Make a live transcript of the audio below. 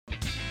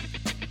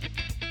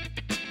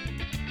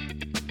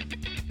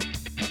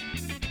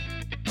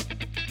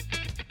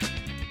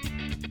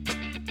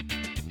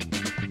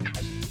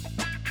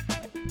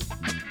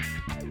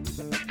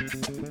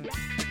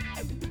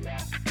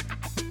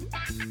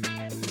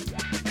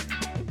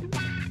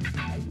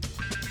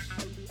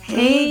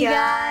Hey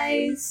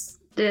guys!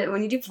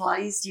 When you do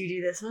Pilates, do you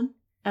do this one?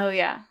 Oh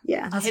yeah.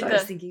 Yeah, that's what I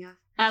was thinking of.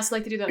 I also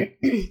like to do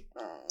that.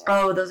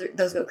 Oh,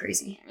 those go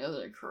crazy.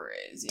 Those are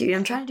crazy. Dude,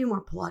 I'm trying to do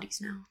more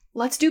Pilates now.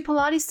 Let's do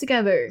Pilates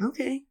together.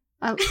 Okay.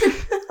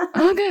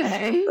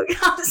 Okay.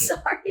 I'm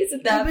sorry. Is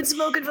it that? You've been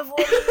smoking for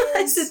 40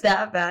 years. Is it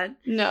that bad?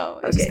 No,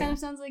 it just kind of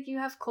sounds like you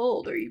have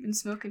cold or you've been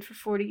smoking for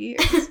 40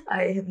 years.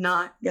 I have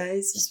not,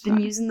 guys. Just been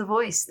using the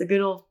voice, the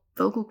good old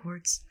vocal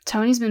cords.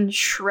 Tony's been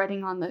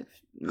shredding on the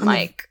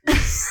mic.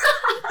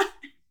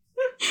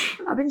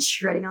 I've been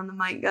shredding on the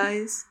mic,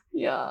 guys.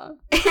 Yeah.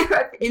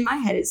 In my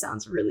head, it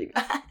sounds really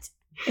bad.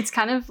 It's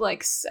kind of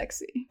like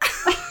sexy.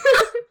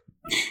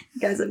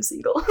 Guys, I'm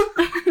single.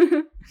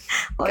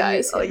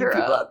 Guys, all you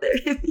people out there,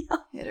 hit me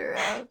up. Hit her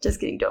up. Just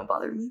kidding. Don't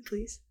bother me,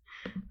 please.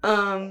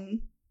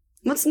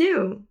 What's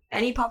new?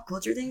 Any pop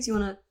culture things you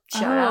want to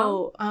shout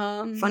out?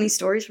 Funny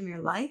stories from your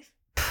life?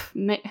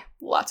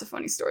 Lots of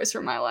funny stories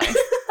from my life.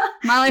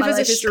 My life is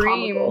a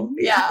stream.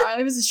 Yeah, my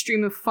life is a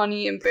stream of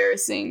funny,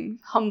 embarrassing,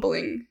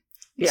 humbling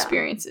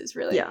experiences,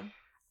 really. Yeah.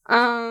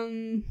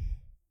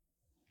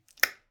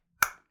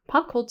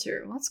 Pop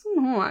culture. What's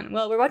going on?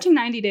 Well, we're watching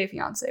 90 Day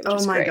Fiancé, which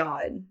is great.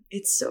 God.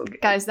 It's so good.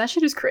 Guys, that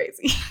shit is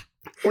crazy.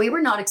 We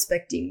were not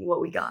expecting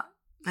what we got,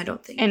 I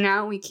don't think. And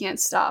now we can't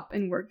stop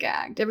and we're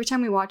gagged. Every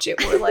time we watch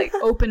it, we're like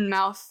open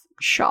mouth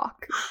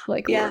shock.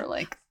 Like we're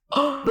like,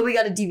 But we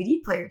got a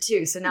DVD player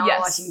too, so now we're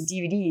watching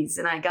DVDs,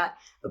 and I got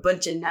a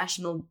bunch of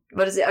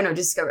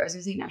Discovery. I was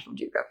gonna say National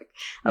Geographic.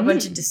 A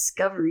bunch of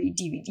Discovery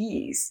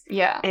DVDs.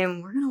 Yeah.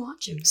 And we're gonna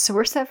watch them. So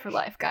we're set for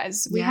life,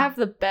 guys. We have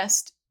the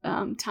best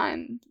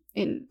time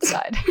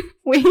inside.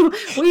 we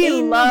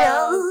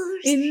love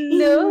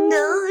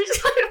indoors.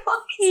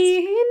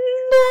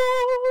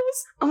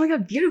 Oh my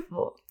god,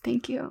 beautiful.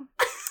 Thank you.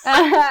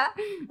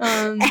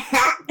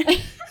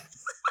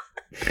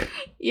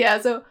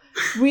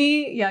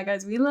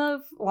 Guys, we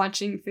love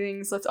watching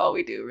things. That's all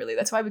we do, really.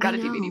 That's why we got a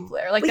DVD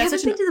player. Like, we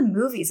haven't been to the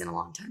movies in a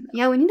long time, though.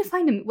 Yeah, we need to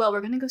find them. Well,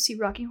 we're gonna go see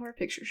Rocky Horror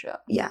Picture Show.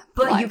 Yeah,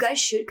 but you guys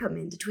should come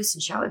in to Twist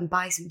and Shout and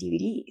buy some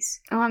DVDs.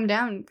 Oh, I'm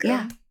down. Girl.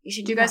 Yeah, you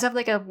should. Do you guys have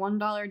like a $1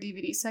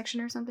 DVD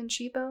section or something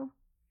cheapo?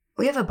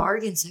 We have a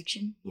bargain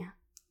section. Yeah,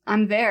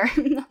 I'm there.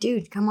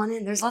 Dude, come on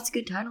in. There's lots of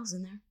good titles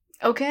in there.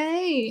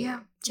 Okay.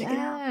 Yeah. Check it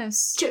out.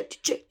 Check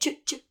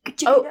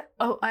it out.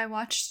 Oh, I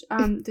watched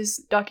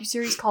this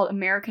docuseries called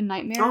American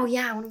Nightmare. Oh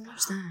yeah, I want to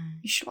watch that.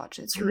 You should watch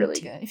it. It's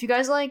really good. If you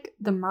guys like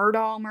the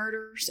Murdaugh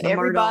murders,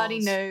 everybody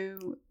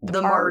know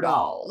the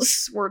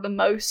Murdaughs were the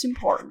most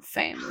important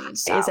family in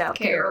South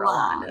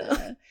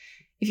Carolina.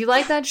 If you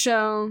like that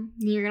show,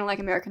 you're gonna like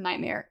American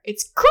Nightmare.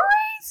 It's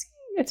crazy.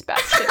 It's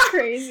batshit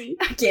crazy.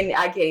 I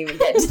can't even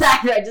get to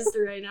that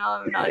register right now.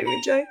 I'm not even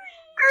trying.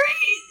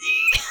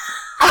 Crazy.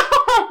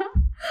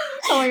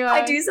 Oh my god.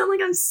 I do sound like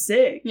I'm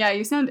sick. Yeah,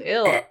 you sound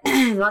ill.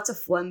 Lots of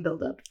phlegm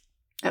buildup.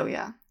 Oh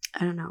yeah.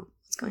 I don't know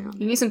what's going on.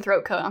 You need some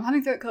throat coat. I'm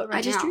having throat coat right now.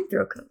 I just drink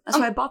throat coat. That's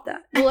why I bought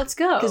that. Well, let's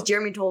go. Because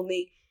Jeremy told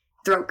me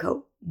throat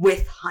coat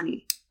with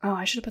honey. Oh,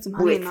 I should have put some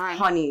honey in mine. With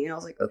honey. And I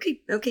was like, okay,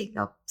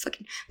 I'll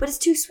fucking... But it's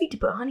too sweet to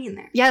put honey in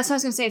there. Yeah, that's what I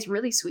was going to say. It's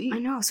really sweet. I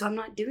know, so I'm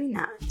not doing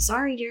that.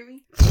 Sorry,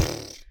 Jeremy.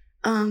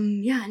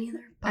 Yeah, any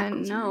other pop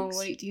culture no.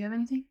 things? Do you have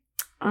anything?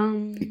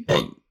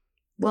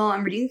 Well,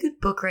 I'm reading a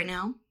good book right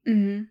now.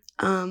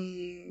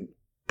 Mm-hmm.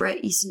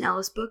 Bret Easton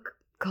Ellis book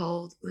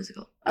called, what is it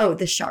called? Oh,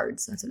 The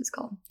Shards. That's what it's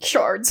called.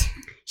 Shards.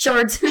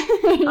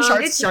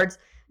 It's Shards.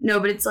 No,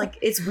 but it's like,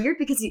 it's weird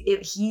because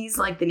he's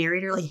like the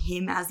narrator, like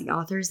him as the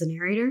author is the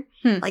narrator.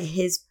 Like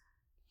his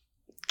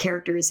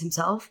character is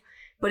himself.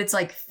 But it's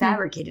like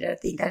fabricated, I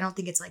think. I don't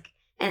think it's like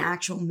an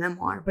actual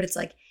memoir, but it's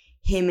like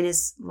him in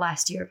his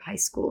last year of high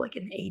school, like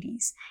in the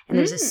 80s. And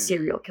there's a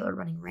serial killer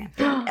running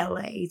rampant in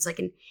LA. It's like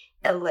in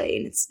LA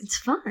and it's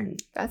fun.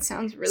 That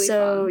sounds really fun.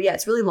 So yeah,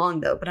 it's really long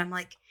though, but I'm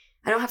like,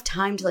 I don't have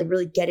time to like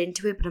really get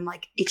into it, but I'm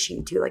like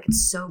itching to. Like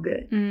it's so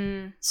good.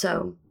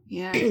 So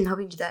yeah, I'm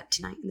hoping to do that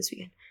tonight and this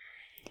weekend.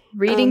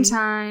 Reading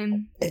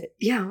time.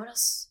 Yeah, what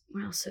else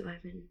have I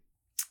been?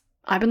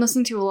 I've been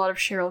listening to a lot of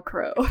Sheryl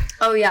Crow.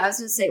 Oh yeah, I was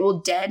gonna say, well,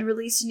 Dead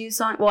released a new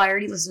song. Well, I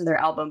already listened to their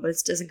album, but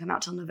it doesn't come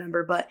out till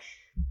November. But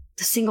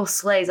the single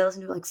Slays, I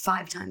listened to it like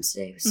 5 times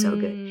today. It was so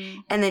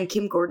good. And then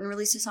Kim Gordon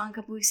released a song a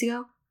couple weeks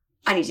ago.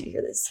 I need you to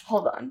hear this.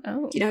 Hold on.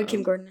 Oh, do you know who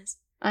Kim Gordon is?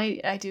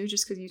 I do,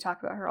 just because you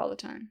talk about her all the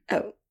time.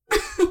 Oh.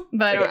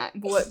 But I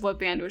don't. What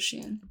band was she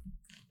in?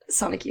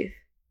 Sonic Youth.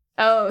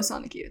 Oh,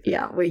 Sonic Youth.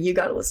 Yeah, wait, you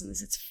gotta listen to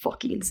this. It's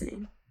fucking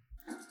insane.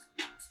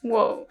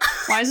 Whoa.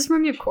 Why does this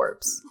remind me of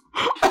Corpse?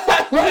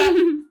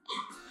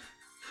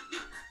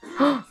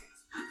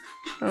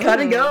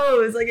 Kinda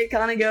goes. Like, it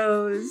kinda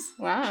goes.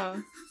 Wow.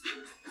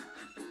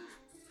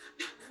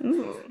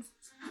 Ooh.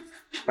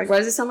 Like, why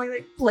does it sound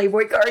like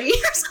Playboy Cardi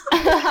or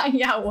something?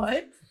 Yeah,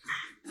 what?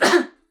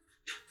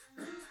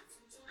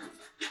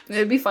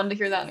 It'd be fun to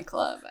hear that in a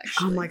club,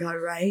 actually. Oh my god,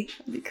 right?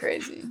 It'd be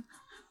crazy.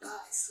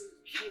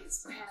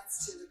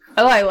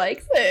 Oh, I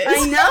like this.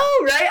 I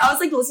know, right? I was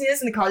like listening to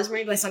this in the car this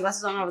morning with my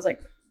sunglasses on. I was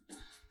like,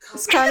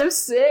 it's kind of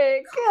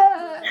sick.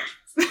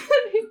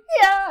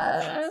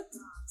 Yeah.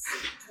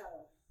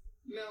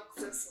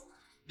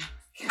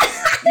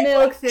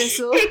 Milk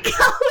Thistle. It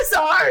goes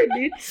hard,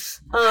 dude.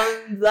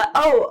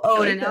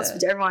 An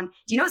announcement to everyone.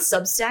 Do you know what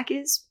Substack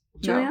is,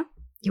 Julia? No.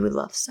 You would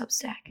love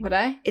Substack. Would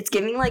I? It's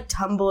giving like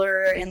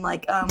Tumblr and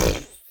like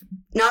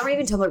not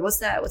even Tumblr. What's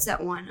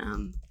that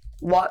one?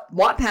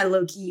 Wattpad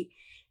low key.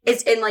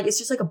 It's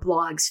just like a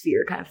blog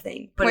sphere kind of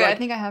thing. But wait, like, I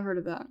think I have heard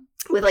of that.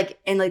 With like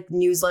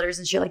newsletters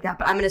and shit like that.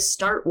 But I'm gonna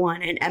start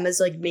one, and Emma's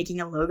like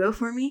making a logo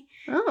for me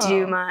to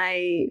do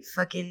my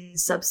fucking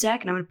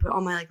Substack, and I'm gonna put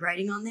all my like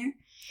writing on there.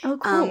 Oh,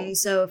 cool.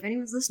 So if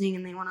anyone's listening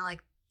and they want to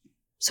like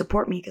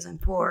support me because I'm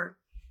poor.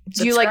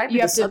 Do you like,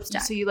 you have to,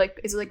 Substack. So you like,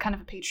 is it like kind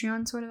of a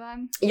Patreon sort of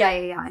vibe? Yeah.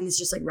 And it's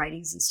just like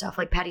writings and stuff.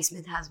 Like Patti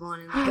Smith has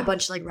one, and like a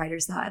bunch of like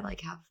writers that I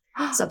like have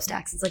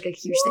Substacks. It's like a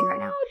huge thing right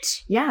now.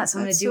 Yeah, so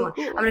I'm going to do one.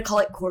 Cool. I'm going to call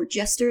it Court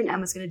Jester, and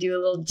Emma's going to do a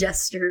little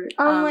jester.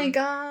 Oh my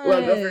God.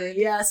 Logo for it.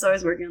 Yeah, so I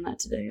was working on that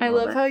today. I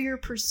love how your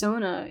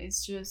persona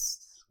is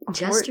just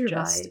Jester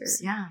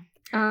vibes. Yeah.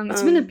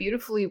 It's been a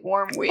beautifully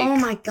warm week. Oh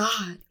my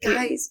God,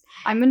 guys!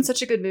 I'm in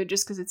such a good mood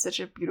just because it's such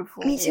a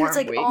beautiful. Me too. Warm it's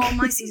like week. all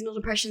my seasonal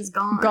depression's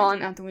gone.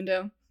 Gone out the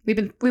window. We've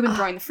been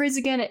throwing the frizz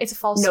again. It's a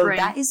false spring.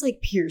 No, that is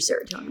like pure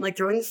serotonin. Like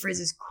throwing the frizz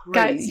is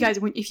crazy. Guys,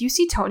 if you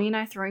see Tony and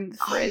I throwing the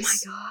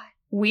frizz, oh my God,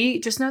 we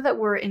just know that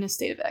we're in a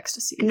state of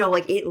ecstasy. No,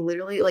 like it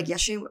literally, like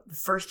yesterday, the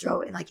first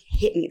throw, it like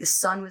hit me. The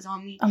sun was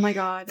on me. Oh my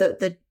God.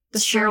 The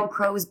Sheryl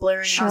Crow was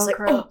blaring. And I was like,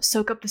 oh,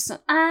 soak up the sun.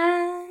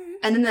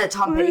 And then that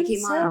Tom Petty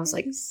came on, and I was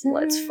like,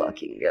 let's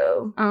fucking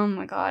go. Oh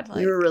my God.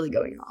 Like, you were really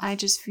going off. I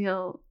just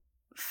feel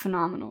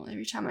phenomenal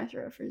every time I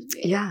throw a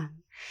frisbee. Yeah.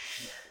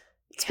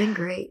 It's been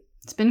great.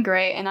 It's been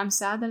great, and I'm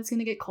sad that it's going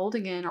to get cold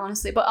again,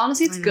 honestly. But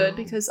honestly, it's good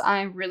because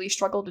I really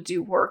struggle to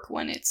do work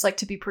when it's like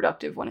to be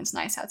productive when it's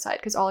nice outside,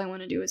 because all I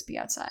want to do is be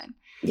outside.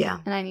 Yeah.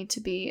 And I need to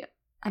be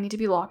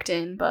locked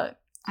in, but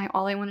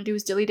all I want to do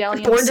is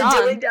dilly-dally in the sun. Born to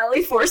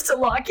dilly-dally, forced to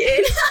lock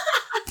in.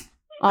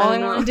 All I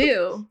want to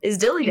do is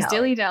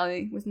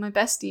dilly-dally with my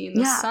bestie in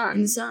the sun.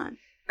 In the sun.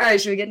 All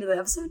right, should we get into the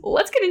episode?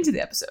 Let's get into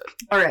the episode.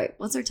 All right,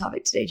 what's our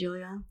topic today,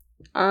 Julia?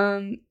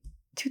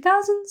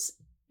 2000s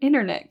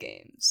internet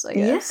games, I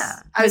guess. Yeah.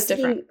 I was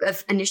thinking,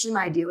 initially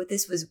my idea with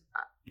this was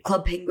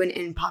Club Penguin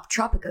and Pop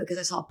Tropica, because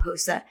I saw a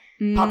post that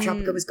Pop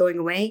Tropica was going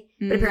away,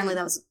 but apparently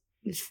that was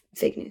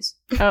fake news.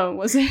 Oh,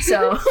 was it?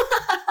 So,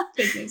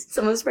 fake news.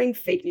 Someone was spreading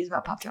fake news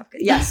about Pop Tropica.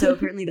 Yeah, so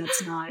apparently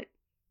that's not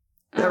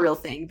a real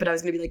thing, but I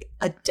was going to be like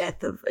a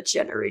death of a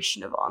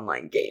generation of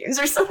online games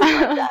or something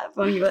like that.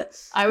 Funny, but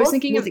I was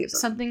thinking of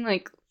something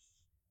like,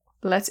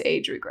 let's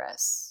age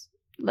regress.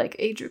 Like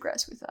age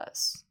regress with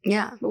us.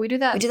 Yeah. But we do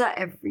that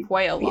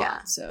quite a lot.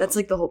 Yeah. So that's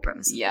like the whole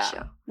premise of the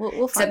show.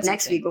 We'll Except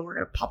next week when we're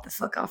going to pop the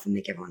fuck off and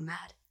make everyone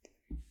mad.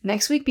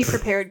 Next week, be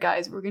prepared,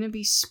 guys. We're going to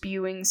be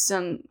spewing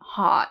some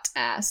hot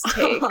ass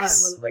takes.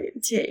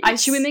 Motherfucking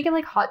takes. Should we make it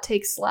like hot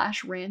takes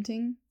 /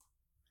 ranting?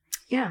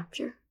 Yeah,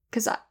 sure.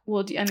 Because I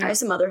have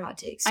some other hot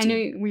takes too.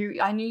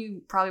 I knew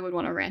you probably would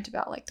want to rant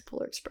about like the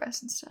Polar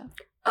Express and stuff.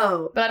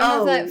 Oh, but I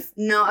don't know if that.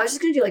 No, I was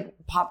just gonna do like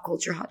pop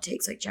culture hot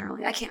takes, like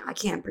generally. I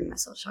can't bring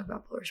myself to talk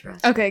about Polar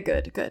Express. Okay,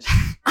 good.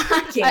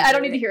 I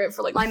don't need to hear it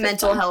for like my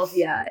mental health.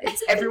 Yeah,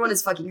 everyone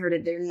has fucking heard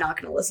it. They're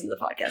not gonna listen to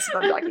the podcast if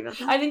I'm talking about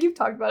that. I think you've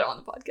talked about it on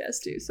the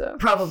podcast too. So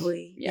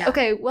probably. Yeah.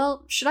 Okay.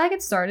 Well, should I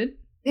get started?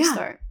 Yeah.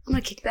 Start. I'm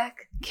gonna kick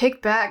back.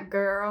 Kick back,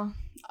 girl.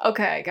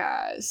 Okay,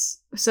 guys.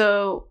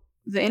 So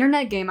the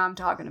internet game I'm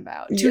talking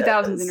about,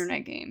 2000s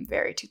internet game,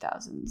 very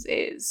 2000s,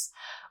 is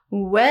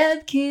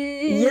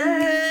Webkinz.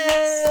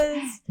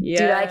 Yes.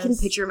 Dude, I can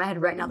picture in my head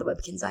right now the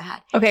Webkinz I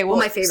had. Okay, well,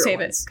 my favorite save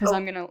ones. it because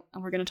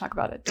we're gonna talk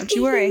about it. Don't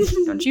you worry.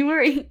 Don't you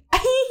worry.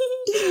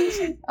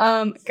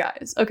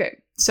 Guys. Okay,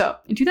 so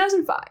in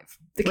 2005,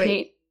 the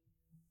Canadian.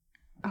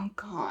 Oh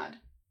God.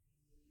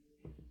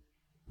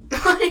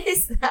 What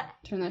is that?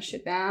 Turn that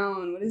shit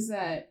down. What is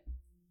that?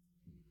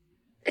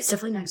 It's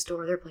definitely next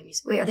door. They're playing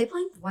music. Wait, are they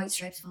playing White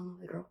Stripes Fall in Love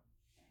with a Girl?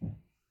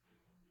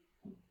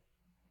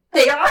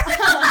 They are.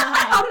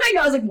 How did I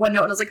know? I was like one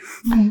note, and I was like,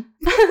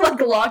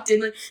 like locked in.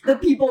 Like the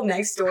people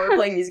next door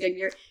playing music. I can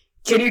hear.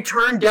 Can you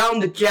turn down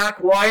the Jack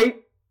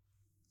White?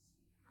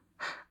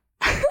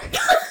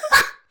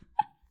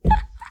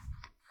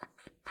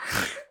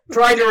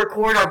 Trying to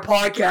record our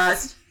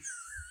podcast.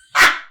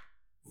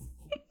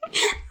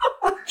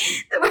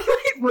 The way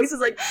my voice is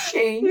like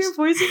changed. Your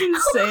voice is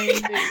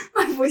insane.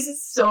 My voice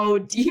is so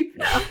deep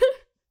now.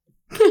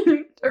 Can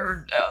you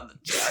turn down the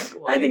Jack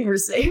White? I think we're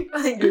safe.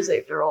 I think you're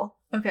safe to roll.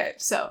 Okay,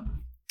 so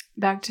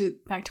back to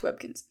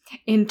Webkinz.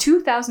 In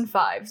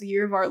 2005, the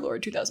year of our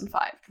Lord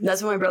 2005.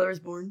 That's when my brother was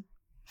born.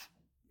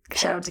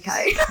 Shout out to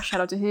Kai. Shout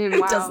out to him.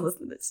 Wow. Doesn't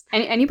listen to this.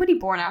 Anybody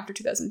born after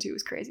 2002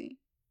 is crazy.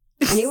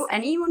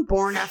 Anyone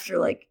born after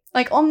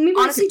maybe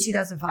honestly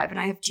 2005, and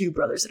I have two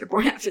brothers that are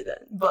born after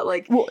that. But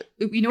well,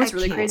 you know what's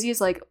really crazy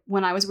is like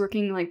when I was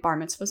working like bar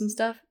mitzvahs and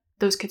stuff,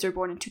 those kids were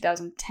born in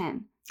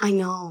 2010. I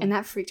know, and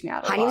that freaked me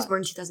out. Heidi was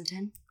born in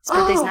 2010. His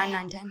birthday's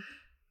 9/9/10.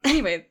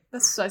 Anyway,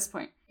 that's the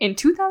point. In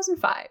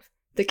 2005,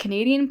 the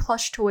Canadian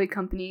plush toy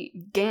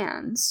company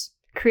Gans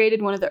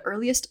created one of the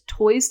earliest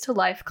toys to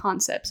life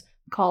concepts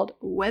called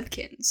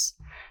Webkinz.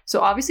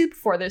 So obviously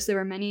before this, there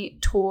were many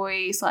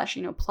toy /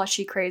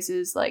 plushie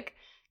crazes like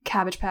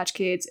Cabbage Patch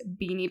Kids,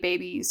 Beanie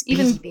Babies,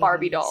 even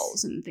Barbie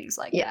dolls and things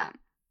like that.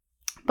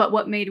 But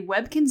what made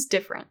Webkinz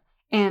different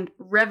and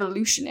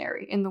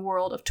revolutionary in the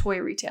world of toy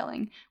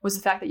retailing was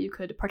the fact that you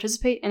could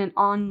participate in an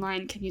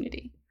online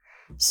community.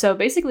 So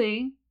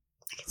basically,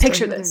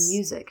 picture this.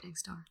 Music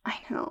next door. I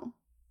know.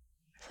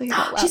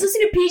 She's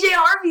listening to PJ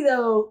Harvey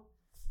though.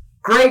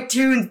 Great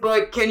tunes,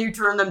 but can you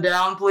turn them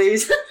down,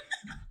 please?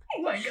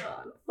 Oh my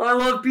god. I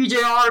love PJ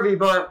Harvey,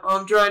 but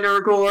I'm trying to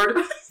record.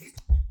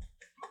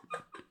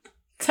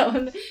 Tell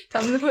him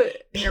to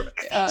put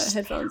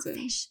headphones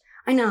in.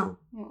 I know.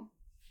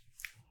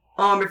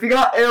 Yeah. If you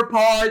got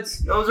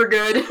AirPods, those are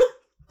good.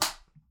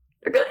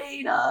 They're gonna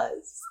hate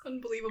us.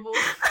 Unbelievable.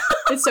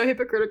 It's so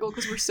hypocritical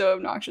because we're so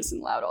obnoxious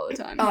and loud all the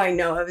time. Oh, I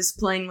know. I was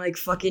playing like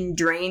fucking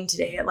Drain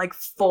today at like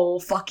full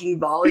fucking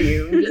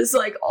volume, just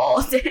like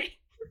all day.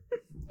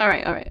 All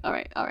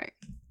right.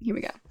 Here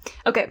we go.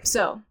 Okay,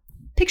 so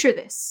picture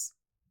this.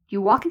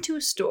 You walk into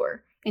a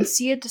store and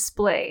see a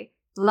display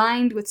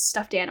lined with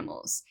stuffed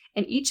animals,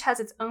 and each has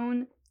its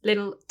own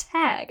little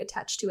tag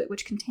attached to it,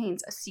 which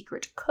contains a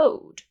secret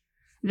code.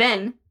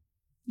 Then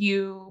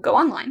you go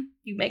online,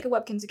 you make a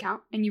Webkinz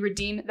account, and you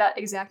redeem that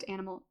exact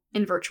animal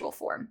in virtual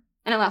form.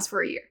 And it lasts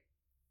for a year.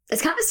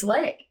 It's kind of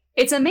slick.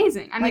 It's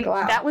amazing. I mean,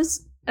 wow. that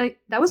was a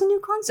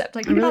new concept.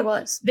 Like, it really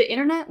was. The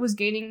internet was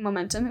gaining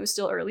momentum. It was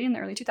still early in the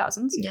early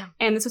 2000s. Yeah.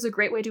 And this was a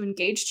great way to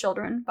engage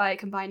children by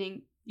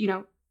combining,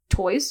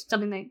 toys,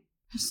 something they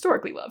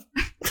historically love,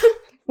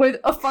 with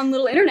a fun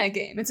little internet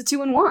game. It's a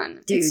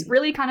 2-in-1. Dude, it's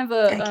really kind of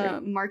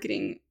a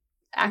marketing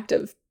act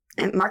of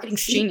marketing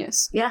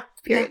genius. Yeah.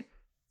 Period. Yeah.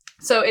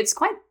 So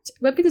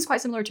Webkinz is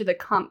quite similar to the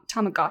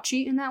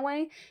Tamagotchi in that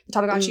way. The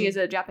Tamagotchi is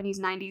a Japanese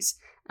 90s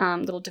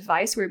little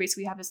device where you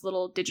basically have this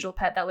little digital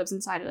pet that lives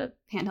inside a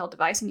handheld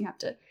device, and you have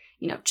to,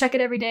 check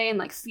it every day and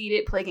like feed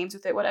it, play games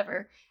with it,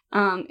 whatever.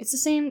 It's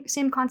the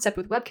same concept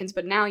with Webkinz,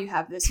 but now you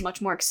have this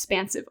much more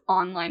expansive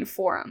online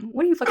forum.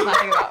 What are you fucking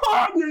laughing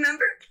about?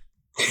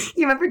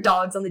 You remember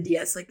Dogs on the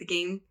DS, like the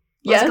game?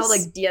 Yes. It's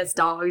called like DS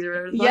Dogs or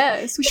whatever.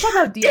 Yes, we should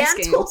talk about DS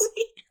games.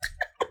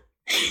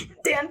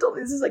 Dan told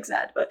me, this is like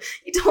sad, but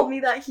he told me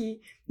that he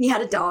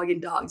had a dog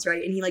in Dogs,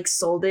 right? And he like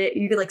sold it.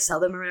 You could like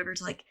sell them or whatever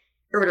to like,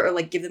 or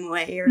like give them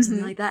away or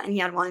something like that. And he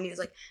had one and he was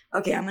like,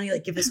 okay, I'm gonna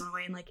like give this one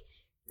away and like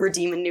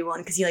redeem a new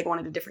one because he like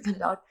wanted a different kind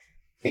of dog.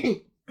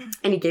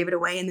 And he gave it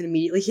away and then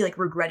immediately he like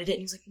regretted it and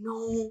he was like,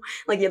 no.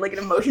 Like he had like an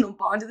emotional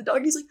bond to the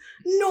dog. He's like,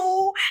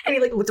 no. And he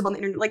like looked up on the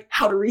internet like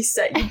how to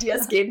reset your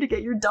DS game to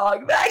get your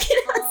dog back.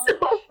 It was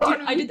so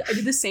funny. Dude, I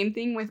did the same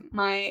thing with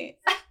my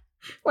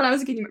when I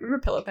was a kid. You remember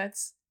Pillow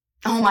Pets?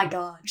 Oh my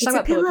god. It's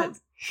about pillow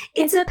pets.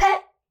 It's a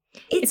pet.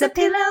 It's a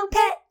pillow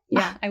pet.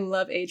 Yeah, I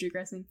love age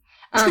regressing.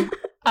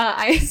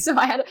 I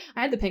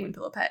had the penguin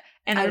pillow pet.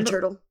 And I had a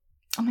turtle.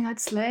 Oh my god,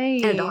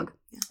 slay. And a dog.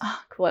 Yeah.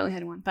 Oh, cool. I only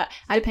had one. But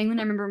I had a penguin.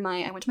 I remember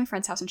I went to my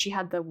friend's house and she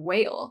had the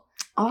whale.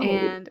 Oh.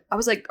 And I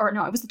was like, or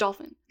no, it was the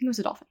dolphin. I think it was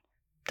a dolphin.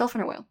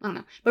 Dolphin or whale. I don't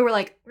know. But we're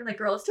like,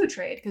 girl, let's do a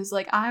trade. Because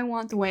like I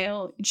want the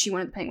whale and she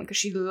wanted the penguin because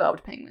she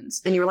loved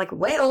penguins. And you were like,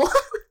 whale.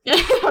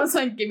 I was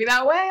like, give me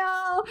that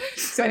whale.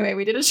 So anyway,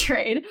 we did a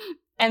trade.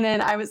 And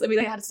then I had a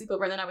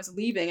sleepover and then I was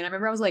leaving. And I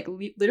remember I was like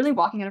literally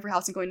walking out of her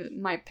house and going to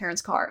my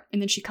parents' car.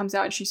 And then she comes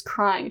out and she's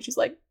crying. And she's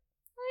like,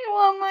 I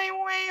want my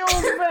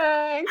whale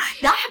back.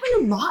 That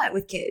happened a lot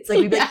with kids. Like,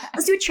 we'd be like,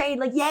 let's do a trade.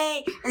 Like,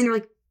 yay. And you're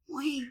like,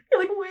 wait.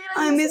 You're like, wait.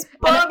 I miss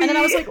Bobby. And then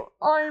I was like,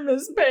 I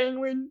miss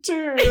Penguin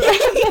too. And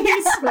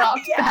he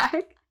swapped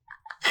back.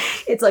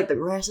 It's like the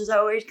grass is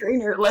always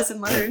greener.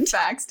 Lesson learned.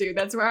 Facts, dude.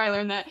 That's where I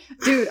learned that.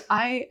 Dude,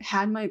 I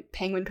had my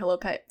penguin pillow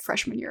pet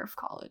freshman year of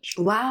college.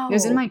 Wow. It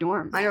was in my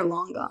dorm. Mine are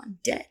long gone.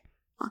 Dead.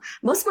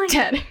 Most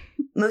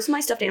of my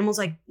stuffed animals,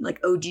 like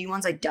OG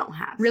ones, I don't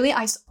have. Really?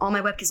 All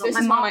my Webkinz. This is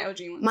one of my OG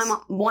ones. My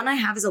mom, one I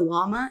have is a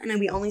llama, and then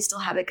we only still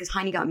have it because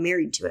Heine got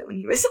married to it when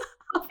he was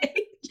of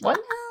age. What?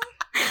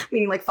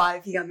 Meaning like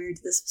 5, he got married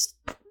to this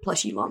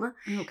plushy llama.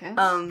 Okay.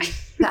 But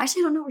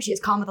actually I don't know where she is.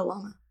 Kama the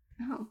llama.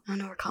 Oh. I don't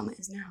know where Kama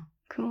is now.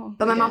 Cool.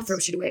 But my mom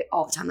throws shit away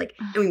all the time. Like,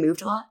 and we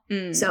moved a lot.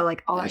 So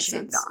like all that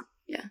shit is gone.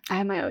 Yeah. I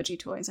have my OG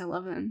toys. I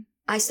love them.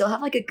 I still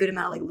have like a good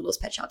amount of like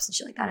Littlest Pet Shops and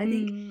shit like that, I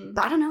think.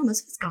 But I don't know,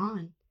 most of it's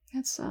gone.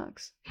 That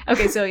sucks.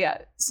 Okay, so yeah,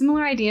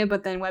 similar idea,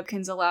 but then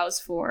Webkinz allows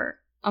for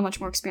a much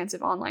more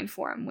expansive online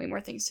forum, way more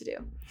things to do.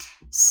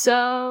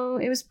 So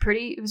it was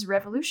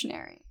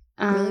revolutionary.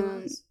 It really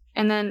was.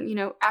 And then,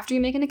 after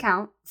you make an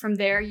account, from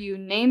there you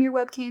name your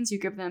Webkinz, you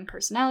give them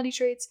personality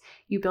traits,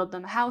 you build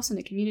them a house and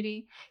a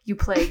community, you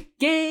play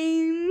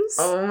games.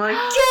 Oh my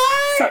god!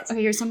 So,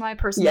 okay, here's some of my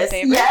personal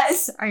favorites.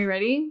 Yes! Are you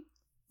ready?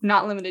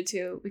 Not limited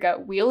to, we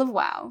got Wheel of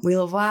Wow.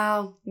 Wheel of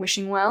Wow.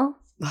 Wishing Well.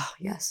 Oh,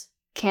 yes.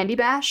 Candy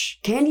Bash.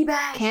 Candy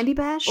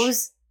Bash. What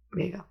was...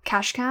 There you go.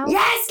 Cash Cow.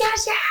 Yes,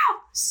 Cash Cow!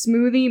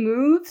 Smoothie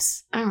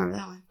Moves. I remember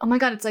that one. Oh my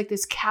god, it's like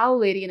this cow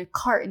lady in a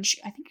cart, and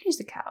I think she's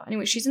the cow.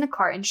 Anyway, she's in a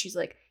cart, and she's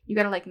like, You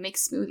gotta like make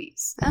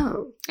smoothies.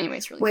 Oh. Anyway,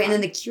 it's really Wait, fun. and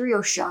then the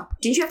curio shop.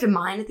 Didn't you have to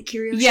mine at the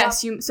curio shop?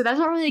 Yes, so that's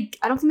not really,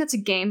 I don't think that's a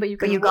game, but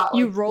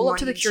you roll up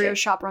to the curio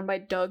shop run by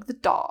Doug the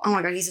dog. Oh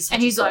my god, he's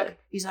he's like,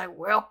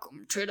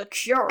 welcome to the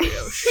curio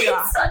shop.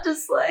 He's such a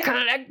slay.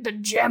 Collect the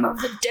gem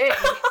of the day.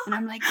 And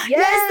I'm like,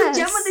 yes, the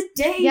gem of the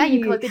day. Yeah,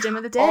 you collect the gem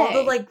of the day. All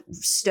the like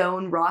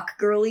stone rock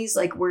girlies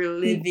like were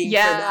living for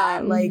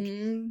that. Like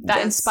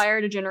that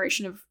inspired a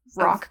generation of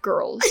rock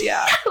girls.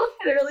 Yeah.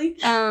 Literally.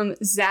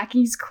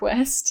 Zacky's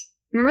Quest.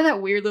 Remember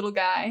that weird little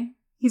guy?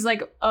 He's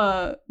like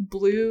a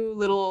blue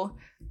little,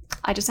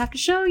 I just have to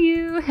show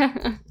you.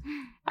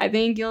 I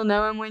think you'll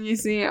know him when you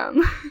see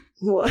him.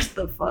 What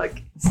the fuck?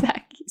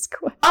 Zacky's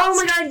Quest. Oh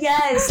my god,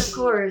 yes, of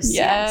course.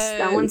 Yes.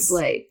 That one's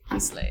slayed.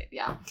 He's slayed,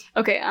 yeah.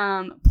 Okay,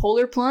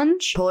 Polar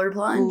Plunge. Polar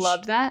Plunge.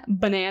 Loved that.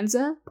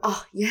 Bonanza.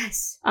 Oh,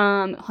 yes.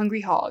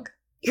 Hungry Hog.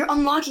 You're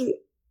unlocking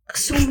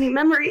so many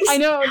memories. I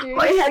know, dude.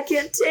 My head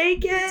can't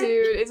take it.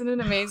 Dude, isn't it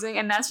amazing?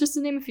 And that's just to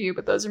name a few,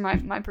 but those are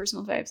my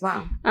personal faves.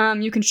 Wow.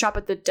 You can shop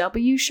at the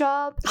W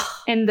Shop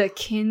and the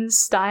Kins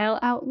Style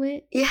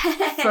Outlet.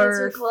 Yes,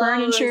 for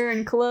furniture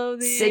and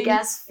clothing. Sick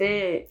ass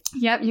fit.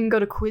 Yep, you can go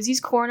to Quizzy's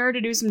Corner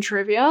to do some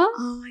trivia.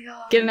 Oh my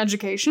god. Get an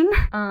education.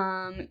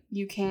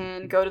 You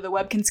can go to the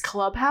Webkins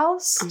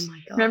Clubhouse. Oh my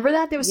god. Remember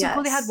that? They was so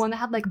cool. They had one that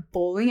had like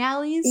bowling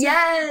alleys.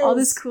 Yes. All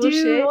this cool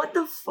shit. What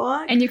the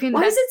fuck? And you can.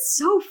 Why is it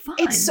so fun?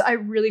 I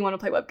really want to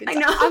play Webkins. I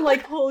know. I'm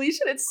like, holy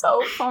shit, it's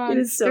so fun. It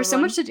is so There's fun.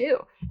 so much to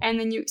do. And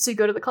then you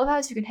go to the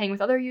Clubhouse, you can hang with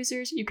other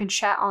users, you can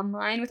chat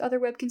online with other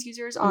Webkins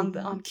users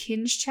on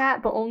Kins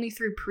chat, but only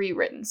through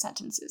pre-written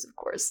sentences, of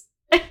course.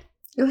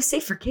 It was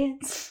safe for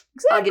kids.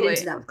 Exactly. I'll get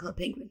into that with Club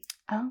Penguin.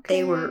 Okay.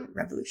 They were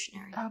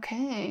revolutionary.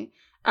 Okay.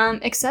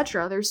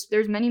 Etc.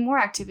 There's many more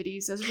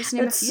activities. Those are just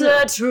named a few.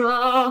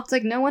 Etc. It's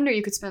like no wonder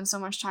you could spend so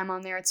much time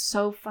on there. It's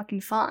so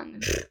fucking fun.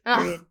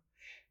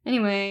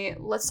 Anyway,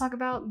 let's talk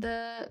about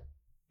the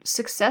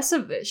success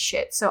of this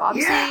shit. So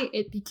obviously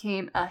it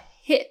became a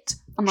hit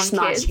among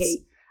kids.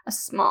 A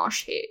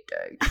smosh hit,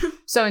 dude.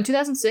 So in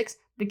 2006,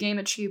 the game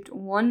achieved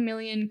 1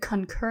 million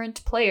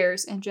concurrent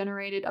players and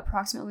generated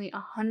approximately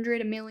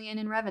 100 million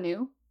in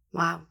revenue.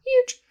 Wow.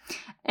 Huge.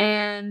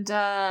 And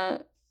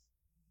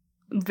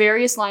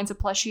various lines of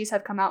plushies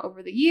have come out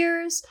over the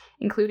years,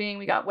 including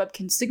we got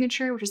Webkinz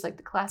Signature, which is like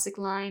the classic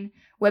line.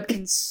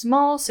 Webkinz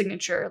Small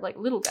Signature, like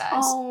little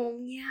guys. Oh,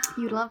 yeah.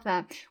 You'd love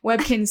that.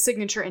 Webkinz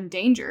Signature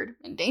Endangered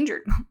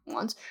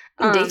ones.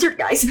 Endangered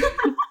guys.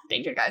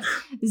 Endangered guys.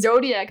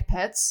 Zodiac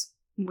Pets.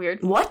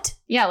 Weird. What?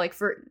 Yeah, like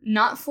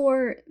not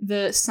for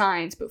the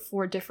signs, but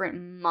for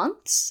different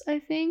months, I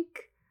think.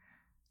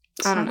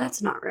 I don't know.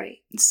 That's not right.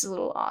 It's a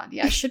little odd.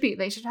 Yeah, it should be.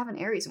 They should have an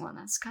Aries one.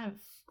 That's kind of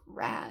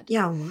rad.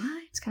 Yeah,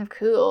 what? It's kind of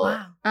cool.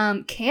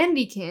 Wow.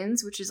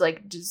 Candykins, which is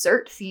like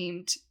dessert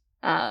themed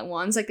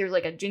ones. Like there's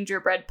like a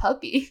gingerbread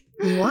puppy.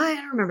 What? I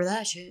don't remember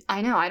that shit.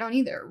 I know, I don't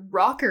either.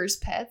 Rockers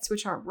Pets,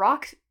 which are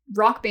rock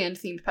band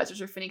themed pets,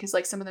 which are funny because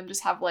like some of them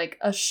just have like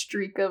a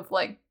streak of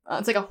like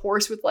it's like a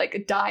horse with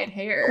like dyed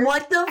hair.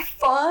 What the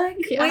fuck?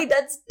 Yeah. Wait,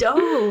 that's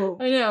dope.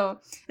 I know.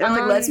 I'm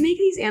like, let's make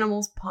these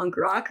animals punk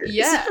rockers.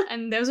 Yeah,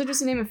 and those are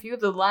just to name a few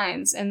of the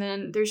lines. And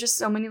then there's just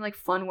so many like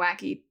fun,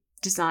 wacky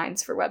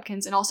designs for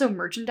Webkins and also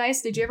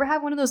merchandise. Did you ever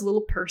have one of those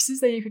little purses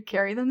that you could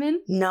carry them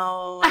in?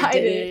 No, I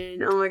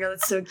didn't. Oh my god,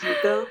 that's so cute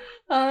though.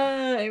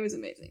 It was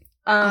amazing.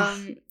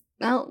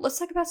 Now let's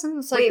talk about some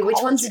of the Wait,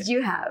 which ones did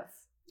you have?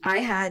 I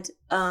had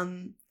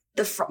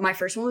my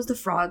first one was the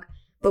frog,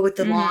 but with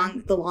the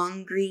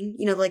long green,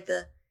 you know, like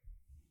the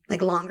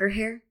longer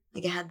hair.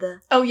 Like it had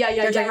the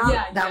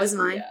that was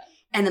mine. Yeah.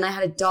 And then I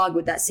had a dog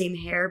with that same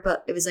hair,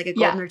 but it was like a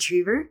golden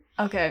retriever.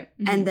 Okay.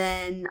 Mm-hmm. And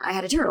then I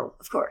had a turtle,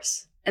 of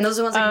course. And those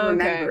are the ones I can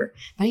remember.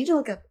 I need to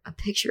look up a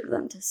picture of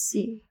them to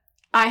see.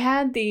 I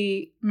had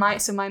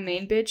my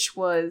main bitch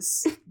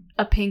was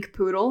a pink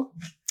poodle.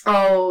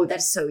 Oh,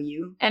 that's so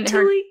you. And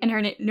her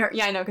name,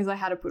 yeah, I know, because I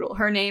had a poodle.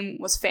 Her name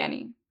was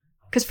Fanny.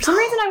 Because for some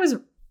reason I was,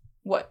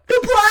 what? The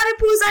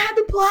platypus! I had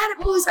the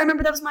platypus! I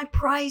remember that was my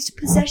prized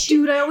possession.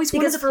 Dude, I always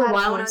wanted the platypus. For a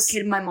while when I was a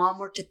kid, my mom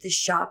worked at this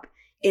shop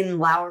in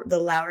the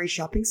Lowry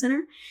Shopping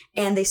Center,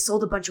 and they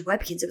sold a bunch of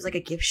Webkins. It was like a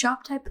gift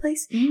shop type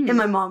place. And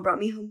my mom brought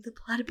me home the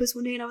platypus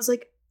one day, and I was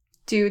like,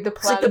 dude, the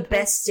platypus. It's like the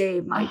best day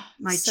of my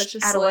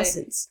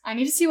adolescence. I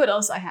need to see what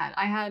else I had.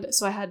 I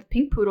had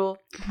pink poodle.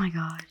 Oh my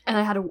god. And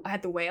I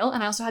had the whale,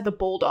 and I also had the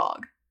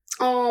bulldog.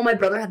 Oh, my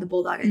brother had the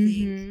bulldog, I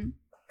think.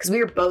 Because we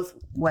were both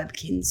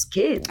Webkins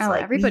kids. Oh,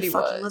 like, everybody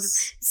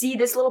was. See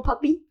this little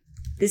puppy?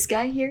 This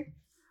guy here?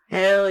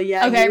 Hell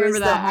yeah. Okay, I remember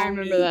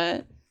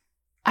that.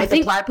 I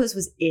think the platypus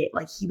was it.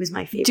 Like, he was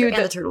my favorite. Dude,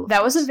 and the turtle.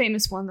 That was a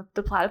famous one.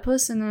 The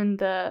platypus, and then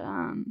the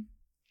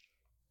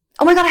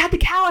oh my god, I had the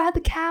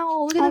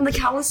cow. Look at the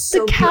cow was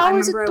so cute. I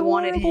remember I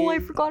wanted him. I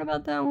forgot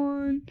about that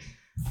one.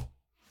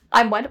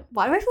 Why do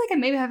I feel like I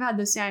maybe have had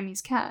the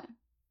Siamese cat?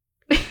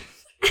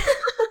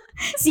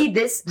 See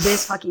this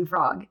fucking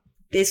frog.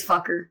 This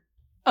fucker.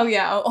 Oh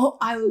yeah. Oh,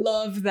 I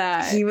love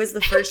that. He was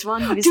the first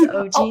one. He was Dude, the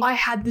OG. Oh, I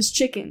had this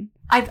chicken.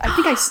 I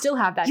think I still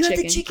have that chicken. You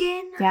have the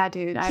chicken? Yeah,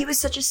 dude. He was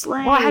such a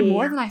slay. Well, I had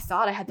more than I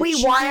thought. I had the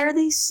chicken. Why are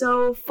they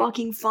so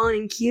fucking fun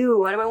and cute?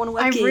 Why do I want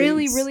Webkins? I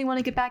really, really want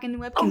to get back into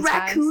Webkins,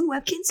 raccoon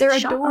Webkins? They're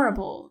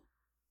adorable.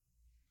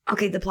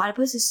 Okay, the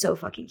platypus is so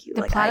fucking cute.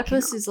 The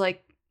platypus is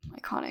like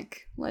iconic,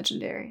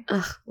 legendary.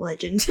 Ugh,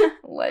 legend.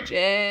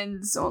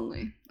 Legends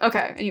only.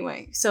 Okay,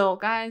 anyway, so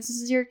guys, this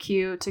is your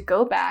cue to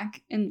go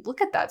back and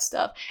look at that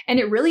stuff. And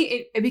it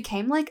really, it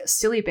became like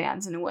silly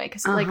bands in a way,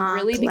 because it like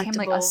really became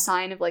like a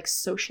sign of like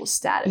social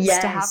status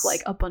to have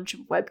like a bunch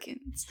of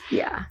Webkins.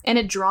 Yeah. And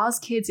it draws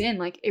kids in.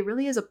 Like, it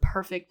really is a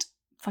perfect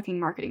fucking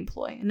marketing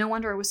ploy. And no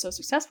wonder it was so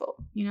successful,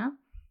 you know?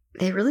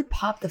 They really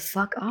popped the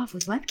fuck off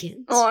with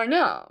Webkins. Oh, I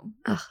know.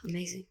 Ugh,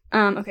 amazing.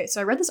 Okay, so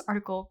I read this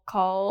article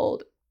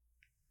called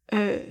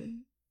Shrek?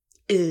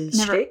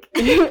 Shrek?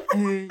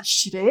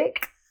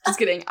 Just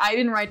kidding. I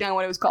didn't write down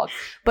what it was called,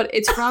 but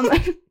it's from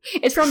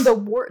the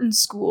Wharton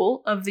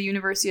School of the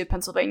University of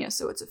Pennsylvania,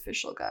 so it's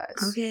official, guys.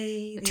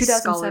 Okay.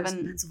 2007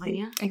 in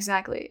Pennsylvania.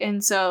 Exactly.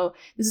 And so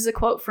this is a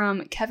quote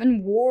from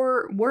Kevin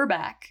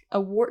Warback, a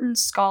Wharton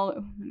scholar.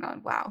 Oh my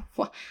god! Wow.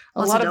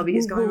 A lot of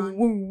W's going on.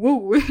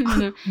 Woo.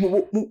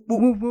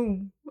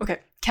 Okay.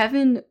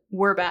 Kevin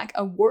Warback,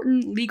 a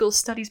Wharton legal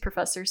studies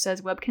professor,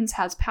 says Webkins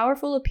has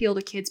powerful appeal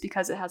to kids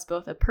because it has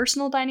both a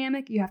personal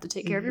dynamic, you have to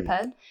take care of your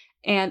pet,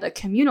 and a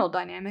communal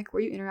dynamic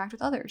where you interact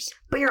with others.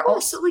 But you're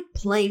also like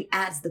playing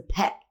as the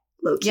pet,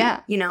 low-key.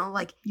 Yeah. You know,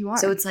 like you are.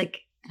 So it's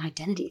like an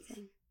identity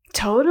thing.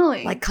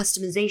 Totally. Like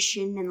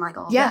customization and like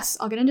all that. Yes,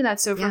 I'll get into that.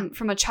 So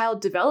from a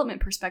child development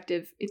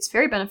perspective, it's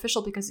very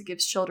beneficial because it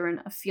gives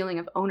children a feeling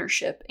of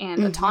ownership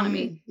and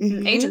autonomy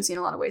and agency in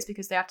a lot of ways,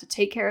 because they have to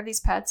take care of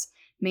these pets,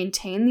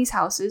 maintain these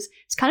houses.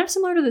 It's kind of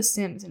similar to The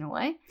Sims in a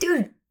way.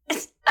 Dude,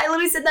 I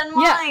literally said that in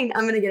mine.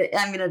 I'm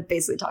gonna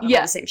basically talk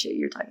about the same shit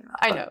you're talking about.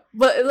 I know.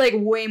 But like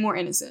way more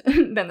innocent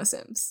than The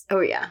Sims.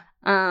 Oh yeah.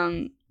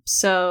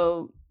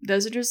 So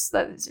those are just,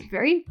 that's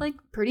very like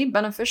pretty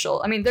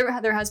beneficial. I mean,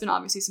 there has been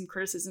obviously some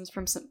criticisms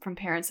from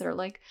parents that are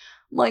like,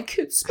 my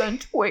kids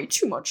spent way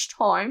too much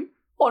time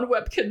on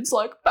Webkins,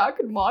 like back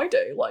in my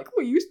day, like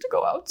we used to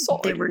go outside.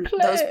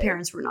 Those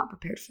parents were not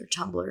prepared for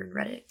Tumblr and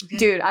Reddit. Okay?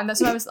 Dude,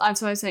 that's what I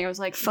was saying. I was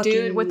like, fucking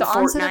dude, with the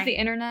onset of the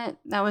internet,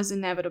 that was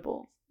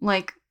inevitable.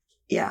 Like,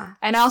 yeah,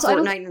 and also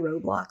Fortnite and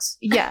Roblox.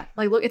 Yeah,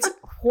 like look, it's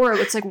horrible.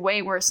 It's like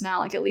way worse now.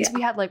 Like at least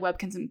we had like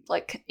Webkins and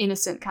like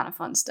innocent kind of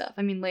fun stuff.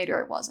 I mean, later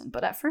it wasn't,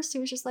 but at first it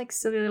was just like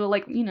silly little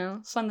like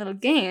fun little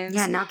games.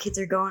 Yeah, now kids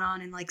are going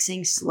on and like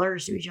saying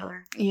slurs to each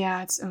other.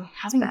 Yeah, it's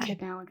having a kid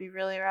now would be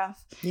really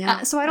rough.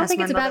 Yeah, so I don't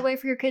think it's a bad way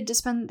for your kid to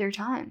spend their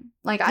time.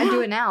 Like I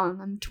do it now.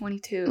 I'm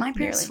 22. My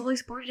parents fully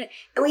supported it,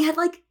 and we had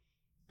like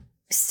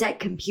set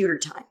computer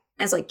time.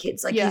 As like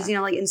kids, like because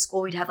like in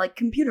school we'd have like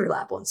computer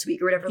lab once a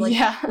week or whatever.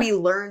 Like we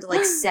learned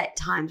like set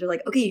times. We're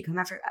like, okay, you come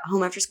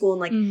home after school and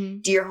like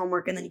do your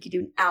homework, and then you can do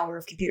an hour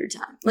of computer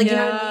time. Like you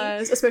know what I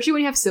mean? Especially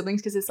when you have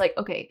siblings, because it's like,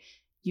 okay,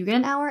 you get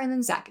an hour and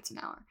then Zach gets an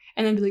hour,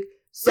 and then be like,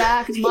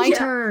 Zach, it's my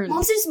turn.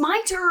 Mom says my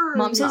turn.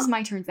 Mom says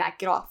my turn. Zach,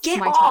 get off. Get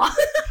my off.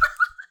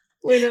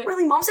 Turn.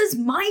 Really, Mom says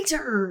my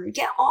turn.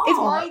 Get off. It's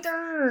my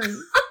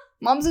turn.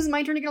 Mom says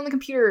my turn to get on the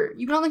computer.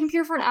 You've been on the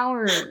computer for an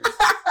hour.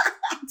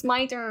 It's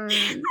my turn.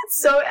 That's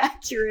so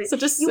accurate.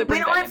 You've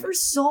been on it for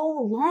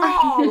so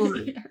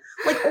long.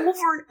 Like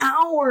over an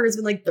hour. It's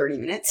been like 30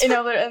 minutes. You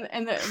know,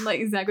 and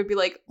like Zach would be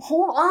like,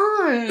 hold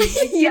on. Like,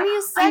 give me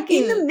a second.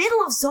 I'm in the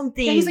middle of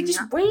something. Yeah, he's like,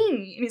 just wait.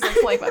 And he's like,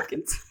 play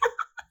Webkins.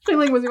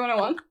 Like, was he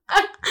 101?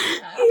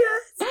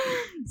 Yes.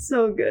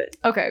 So good.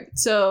 Okay,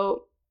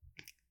 so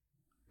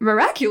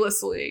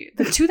miraculously,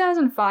 the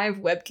 2005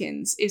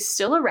 Webkins is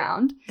still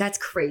around. That's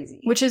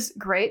crazy. Which is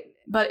great,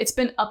 but it's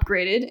been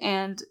upgraded,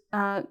 and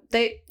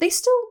it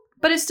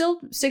still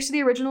sticks to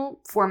the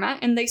original format,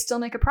 and they still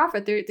make a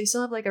profit. They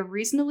still have like a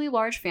reasonably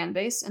large fan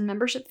base, and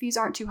membership fees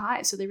aren't too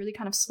high, so they really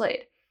kind of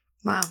slayed.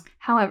 Wow.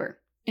 However,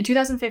 in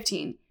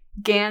 2015,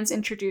 Gans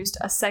introduced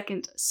a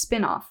second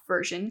spin-off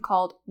version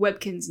called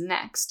Webkins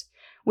Next,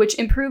 which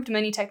improved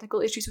many technical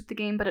issues with the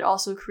game, but it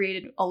also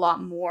created a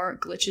lot more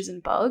glitches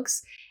and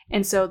bugs.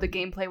 And so the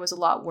gameplay was a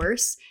lot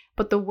worse.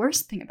 But the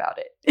worst thing about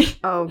it,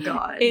 oh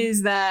god,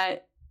 is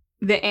that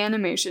the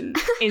animation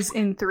is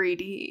in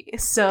 3D.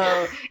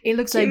 So it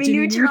looks like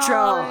Jimmy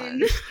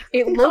Neutron.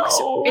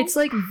 It's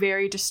like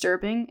very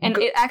disturbing. And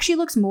it actually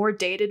looks more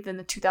dated than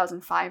the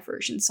 2005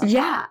 version somehow.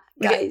 Yeah,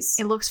 guys.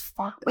 It looks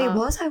fucked Wait, up.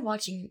 what was I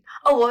watching?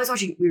 Oh, we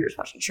were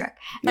watching Shrek.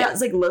 And I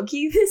was like,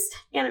 low-key, this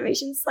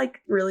animation's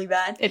like really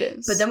bad. It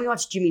is. But then we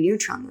watched Jimmy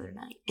Neutron the other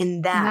night.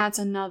 And that's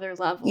another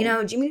level. You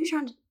know, Jimmy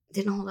Neutron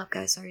didn't hold up,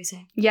 guys. Sorry to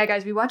say. Yeah,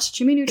 guys, we watched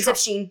Jimmy Neutron. Except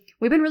Sheen.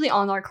 We've been really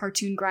on our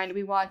cartoon grind.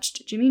 We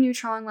watched Jimmy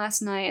Neutron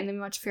last night, and then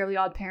we watched Fairly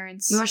Odd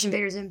Parents. We watched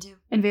Invader Zim, too.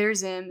 Invader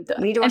Zim.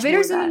 We need to watch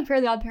Invader Zim more of that. And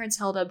Fairly Odd Parents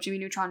held up. Jimmy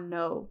Neutron,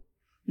 no.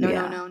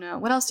 No.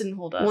 What else didn't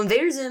hold up? Well,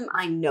 Invader Zim,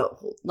 I knew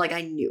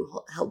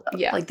held up.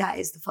 Yeah. Like, that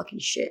is the fucking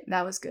shit.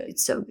 That was good.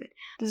 It's so good.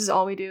 This is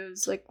all we do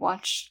is, like,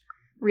 watch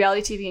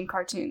reality TV and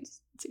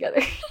cartoons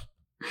together.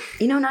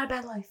 You know, not a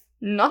bad life.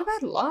 Not a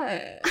bad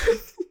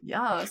life.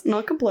 Yes.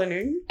 Not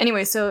complaining.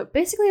 Anyway, so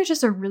basically it's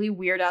just a really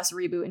weird-ass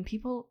reboot, and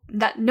people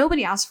that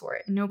nobody asked for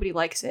it, and nobody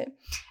likes it.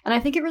 And I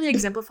think it really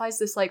exemplifies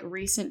this, like,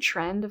 recent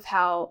trend of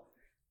how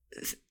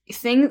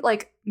things,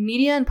 like,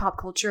 media and pop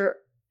culture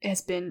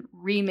has been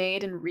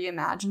remade and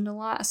reimagined a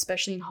lot,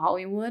 especially in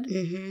Hollywood.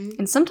 Mm-hmm.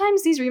 And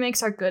sometimes these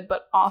remakes are good,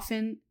 but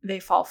often they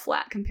fall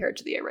flat compared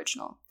to the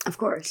original. Of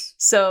course.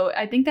 So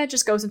I think that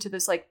just goes into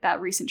this, like,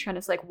 that recent trend.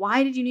 It's like,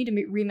 why did you need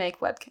to remake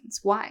Webkinz?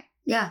 Why?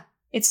 Yeah.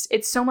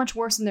 It's so much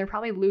worse, and they're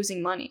probably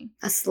losing money.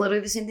 That's literally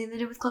the same thing they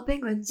did with Club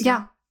Penguin. So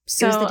yeah.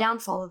 So it was the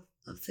downfall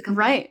of the company.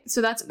 Right.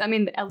 So that's, I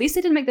mean, at least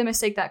they didn't make the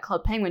mistake that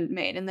Club Penguin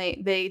made, and they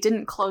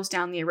didn't close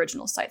down the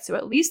original site. So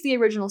at least the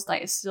original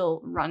site is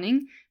still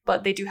running,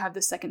 but they do have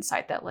the second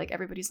site that, like,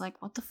 everybody's like,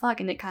 what the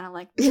fuck? And it kind of,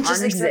 like,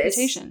 tarnished the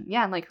reputation.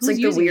 Yeah, and, like, who's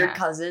using the weird that?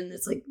 cousin.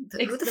 It's like,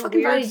 who the fuck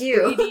weird invited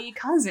you? 3D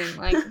cousin.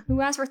 Like,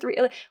 who asked for 3D?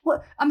 Like,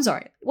 what? I'm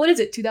sorry. What is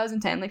it?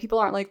 2010? Like, people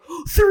aren't like,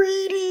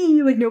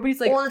 3D! Like, nobody's,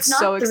 like, well, it's not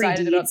so 3D.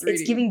 Excited about 3D.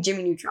 It's giving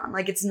Jimmy Neutron.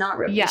 Like, it's not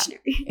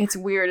revolutionary. Yeah, it's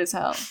weird as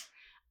hell.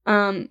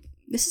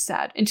 This is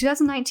sad. In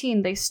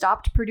 2019, they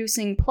stopped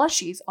producing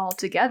plushies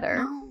altogether.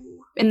 No.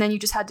 And then you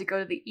just had to go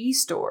to the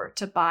e-store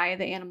to buy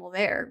the animal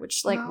there,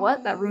 which, like,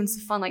 what? That ruins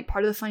the fun. Like,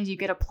 part of the fun is you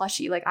get a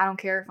plushie. Like, I don't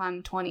care if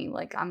I'm 20.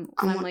 Like, I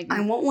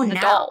want one an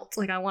adult.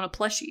 Like, I want a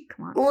plushie.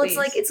 Come on, well, please.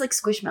 it's like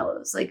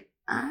Squishmallows. Like,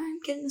 I'm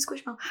getting the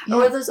Squishmallow. Yeah.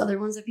 Or are those other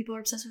ones that people are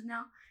obsessed with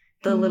now?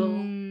 The little...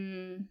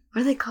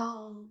 What are they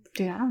called?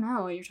 Dude, I don't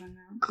know what you're talking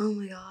about. Oh,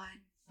 my God.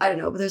 I don't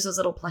know, but there's those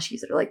little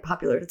plushies that are, like,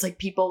 popular. It's, like,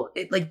 people...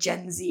 like,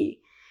 Gen Z.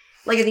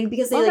 Like, I think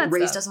because they,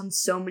 raised us on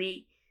so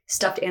many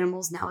stuffed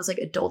animals, now as, like,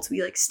 adults,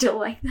 we, like, still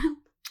like them.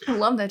 I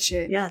love that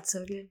shit. Yeah, it's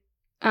so good.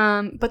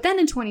 But then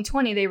in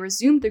 2020, they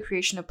resumed the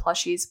creation of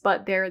plushies,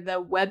 but they're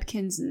the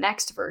Webkinz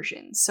Next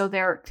version. So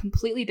they're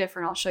completely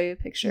different. I'll show you a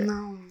picture.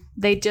 No.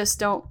 They just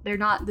don't, they're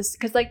not this,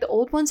 because, like, the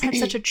old ones had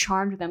such a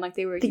charm to them. Like,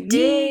 they were they unique.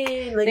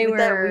 Did. Like, they with were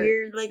that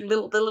weird, like, the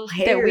little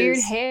hairs. Their weird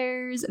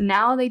hairs.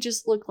 Now they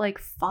just look, like,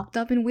 fucked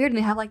up and weird, and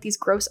they have, like, these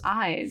gross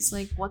eyes.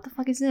 Like, what the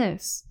fuck is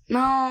this?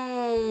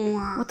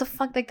 No. What the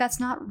fuck? Like, that's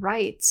not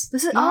right.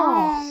 This is,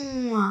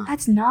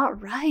 that's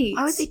not right.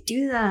 Why would they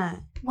do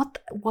that?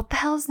 What the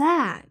hell is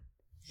that?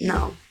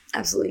 No,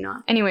 absolutely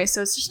not. Anyway,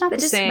 so it's just not the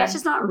same. That's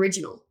just not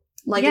original.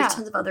 Like, there's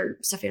tons of other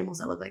stuffed animals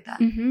that look like that.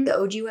 Mm-hmm. The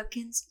OG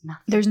Webkinz,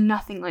 nothing. There's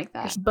nothing like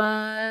that.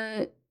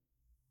 But,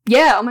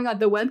 yeah, oh my god,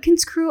 the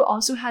Webkinz crew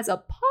also has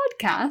a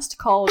podcast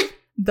called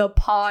The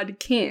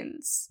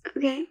Podkins.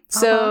 Okay.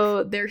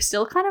 So they're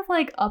still kind of,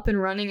 like, up and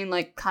running and,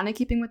 like, kind of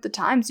keeping with the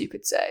times, you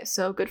could say.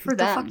 So good for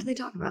them. What the fuck do they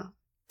talk about?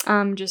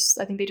 I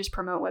think they just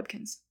promote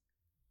Webkinz.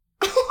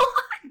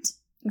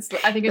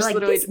 I think it's like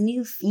literally this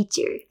new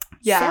feature.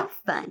 Yeah, so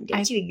fun.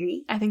 Don't you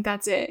agree? I think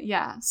that's it.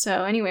 Yeah.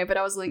 So anyway, but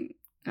I was like,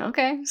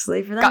 okay,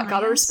 slave for that.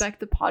 Gotta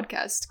respect the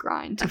podcast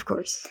grind, of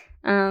course.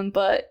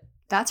 But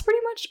that's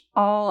pretty much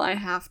all I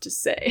have to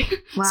say.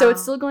 Wow. So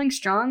it's still going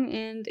strong,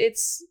 and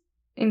it's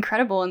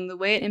incredible, and the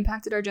way it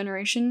impacted our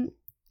generation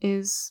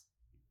is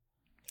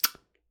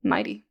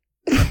mighty.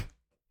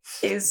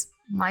 Is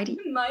mighty.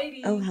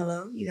 Mighty. Oh,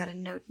 hello. You got a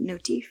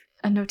notif.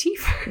 A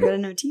notif. You got a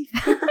notif.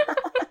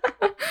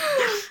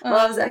 Well,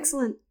 that was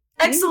excellent.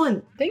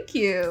 Excellent. Thank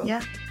you.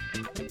 Yeah.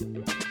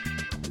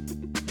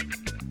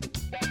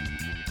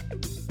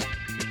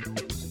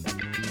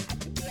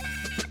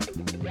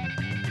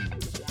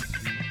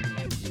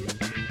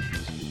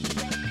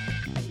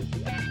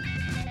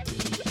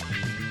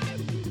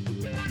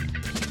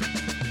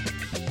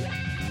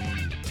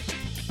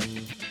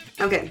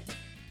 Okay.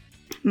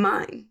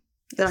 Mine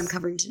that I'm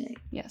covering today.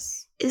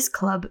 Yes. Is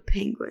Club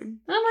Penguin.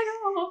 Oh my god.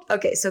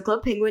 Okay, so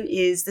Club Penguin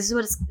this is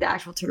what the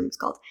actual term is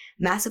called.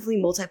 Massively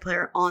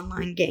multiplayer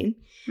online game,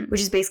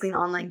 which is basically an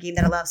online game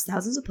that allows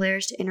thousands of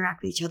players to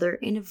interact with each other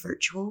in a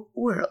virtual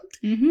world.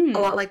 Mm-hmm. A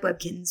lot like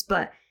Webkinz,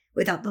 but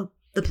without the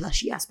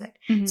plushie aspect.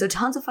 Mm-hmm. So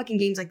tons of fucking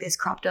games like this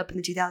cropped up in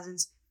the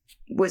 2000s.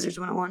 Wizards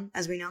 101,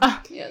 as we know.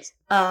 Yes.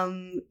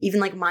 Even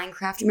like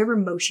Minecraft. Remember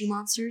Moshi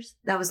Monsters?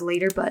 That was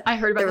later, but I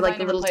heard about they were like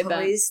the little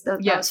toys. That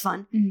was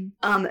fun.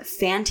 Mm-hmm.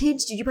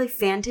 Fantage. Did you play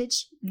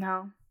Fantage?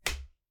 No.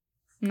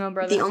 No,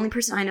 brother. The only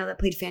person I know that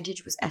played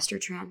Fantage was Esther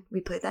Tran.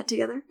 We played that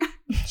together.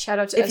 Shout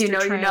out to Esther Tran.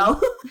 If you know,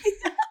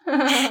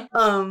 you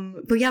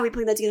know. But yeah, we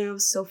played that together. It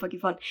was so fucking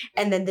fun.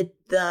 And then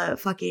the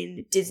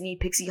fucking Disney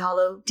Pixie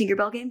Hollow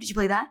Tinkerbell game. Did you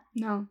play that?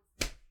 No.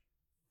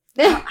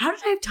 How did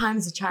I have time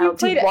as a child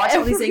to watch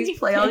all these things,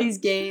 play all these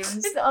games?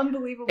 It's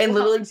unbelievable. And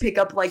literally pick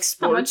up like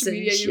sports how much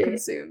media and shit. You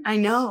consume. I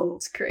know.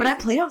 It's crazy. But I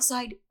played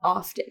outside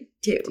often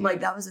too. Dude. Like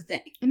that was a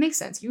thing. It makes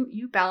sense.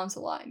 You balance a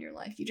lot in your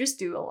life. You just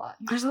do a lot.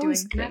 I've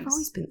always been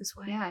this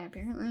way. Yeah,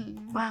 apparently.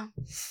 Wow.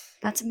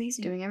 That's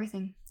amazing. Doing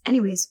everything.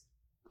 Anyways.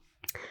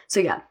 So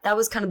yeah, that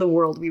was kind of the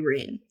world we were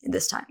in at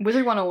this time.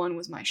 Wizard 101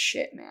 was my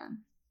shit, man.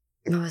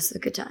 It was a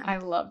good time. I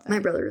loved that. My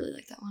brother really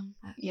liked that one.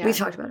 Yeah. We've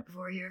talked about it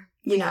before here.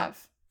 You have.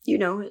 You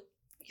know it.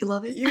 You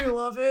love it. You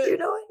love it. You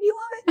know it. You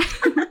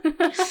love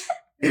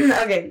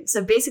it. Okay,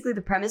 so basically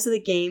the premise of the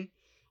game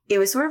it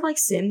was sort of like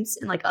Sims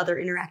and like other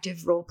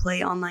interactive role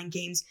play online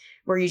games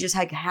where you just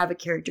like have a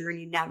character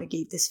and you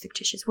navigate this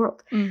fictitious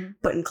world. Mm-hmm.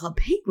 But in Club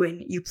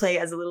Penguin, you play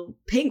as a little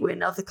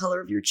penguin of the color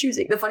of your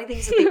choosing. The funny thing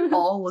is that they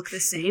all look the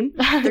same.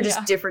 They're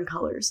just different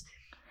colors.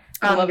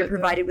 You're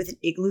provided with an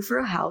igloo for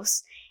a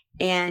house,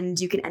 and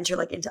you can enter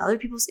like into other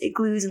people's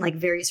igloos and like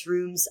various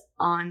rooms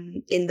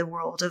in the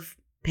world of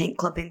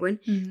Club Penguin,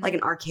 like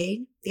an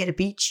arcade. They had a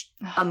beach,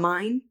 a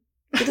mine.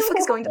 Who the fuck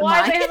is going to the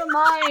mine? Why they have a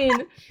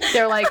mine?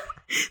 They're like,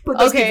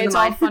 okay, it's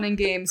all fun and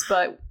games,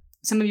 but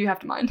some of you have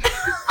to mine.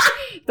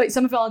 But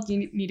some of y'all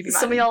need to be mining.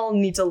 Some of y'all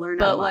need to learn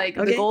how to mine,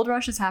 the gold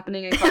rush is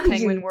happening in Club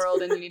Penguin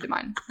world, and you need to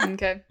mine.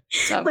 Okay,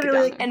 so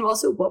literally, and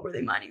also, what were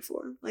they mining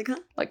for? Like, huh?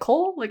 Like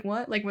coal? Like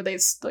what? Like were they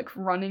like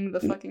running the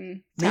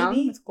fucking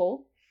town with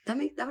coal? That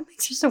would make sense.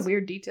 It's just a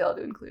weird detail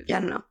to include. Yeah, I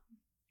don't know.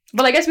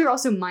 But I guess we were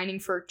also mining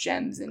for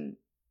gems in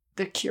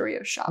the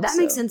curio shop. That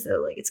makes sense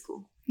though. Like, it's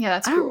cool. Yeah,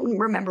 that's cool. I don't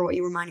remember what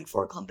you were mining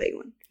for, Club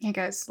Penguin. Hey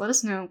guys, let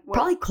us know.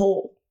 Probably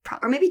coal.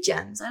 Or maybe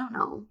gems. I don't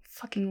know.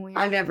 Fucking weird.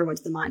 I never went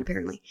to the mine,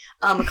 apparently.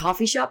 A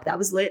coffee shop. That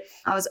was lit.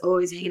 I was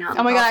always hanging out in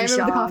oh my god, I remember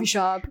shop, the coffee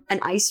shop. An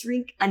ice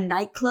rink, a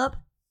nightclub,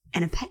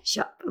 and a pet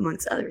shop,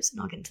 amongst others.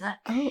 And I'll get into that.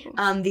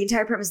 Oh. The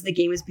entire premise of the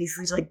game was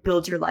basically to like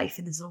build your life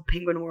in this little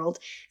penguin world.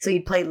 So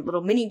you'd play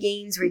little mini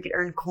games where you could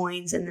earn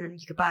coins, and then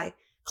you could buy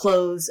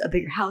clothes, a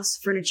bigger house,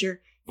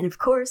 furniture, and of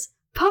course,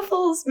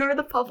 Puffles.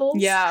 Remember the Puffles?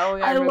 Yeah, oh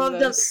yeah. I love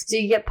them. So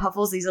you get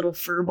Puffles, these little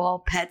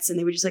furball pets, and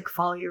they would just like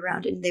follow you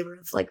around, and they were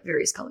of like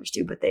various colors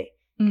too, but they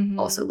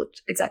also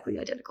looked exactly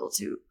identical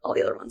to all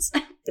the other ones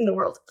in the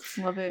world.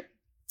 Love it.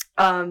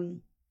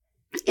 In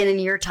a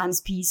New York Times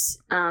piece,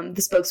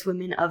 the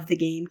spokeswoman of the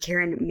game,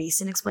 Karen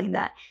Mason, explained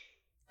that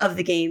of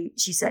the game,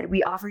 she said,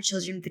 "We offer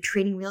children the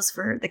training wheels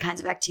for the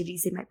kinds of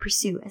activities they might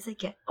pursue as they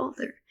get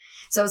older."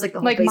 So it was like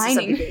the whole basis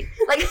mining. of the game.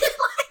 Like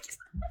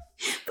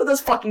put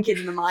those fucking kids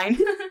in the mine.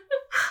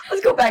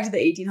 Let's go back to the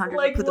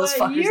 1800s and put those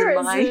fuckers in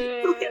the mine.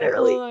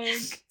 Literally.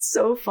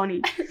 So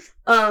funny.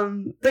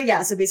 But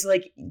yeah, so basically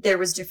like there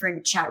was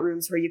different chat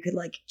rooms where you could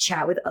like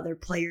chat with other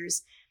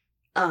players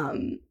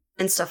and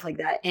stuff like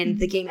that. And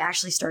the game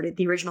actually started,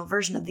 the original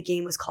version of the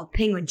game was called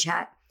Penguin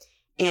Chat,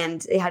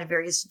 and it had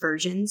various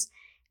versions.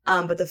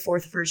 But the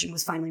fourth version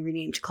was finally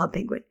renamed Club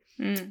Penguin.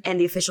 And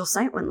the official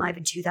site went live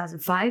in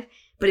 2005,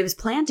 but it was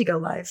planned to go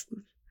live.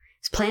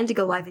 It's planned to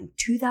go live in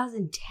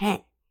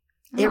 2010.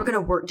 They were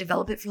going to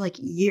develop it for like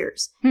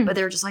years, but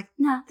they were just like,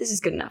 nah, this is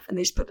good enough. And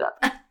they just put it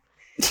up.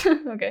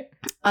 Okay.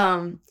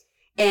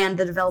 And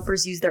the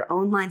developers used their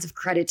own lines of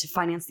credit to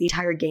finance the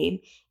entire game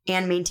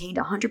and maintained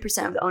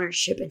 100% of the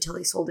ownership until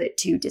they sold it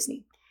to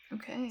Disney.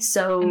 Okay.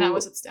 So, and that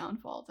was its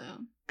downfall though.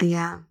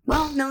 Yeah.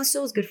 Well, no, it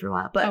still was good for a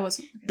while, but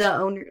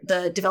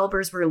the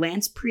developers were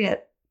Lance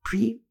Priebe.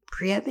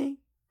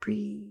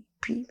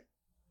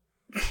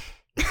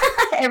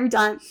 Every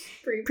time.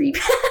 Priebe.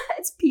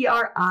 It's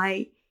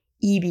Priebe.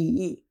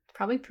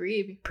 Probably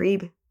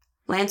Priebe.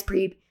 Lance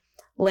Priebe,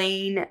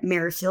 Lane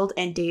Merrifield,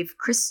 and Dave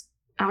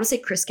I want to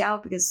say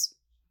Crisco because,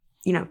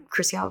 you know,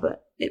 Crisco,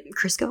 but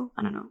Crisco?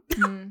 I don't know.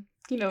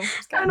 You know.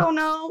 I don't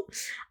know.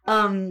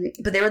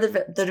 But they were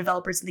the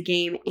developers of the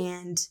game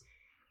and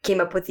came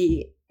up with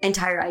the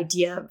entire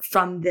idea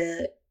from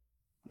the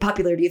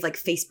popularity of like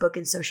Facebook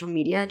and social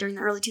media during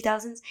the early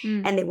 2000s.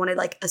 And they wanted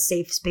like a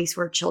safe space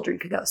where children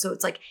could go. So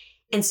it's like,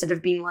 instead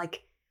of being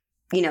like,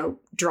 you know,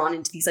 drawn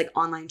into these like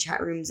online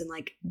chat rooms and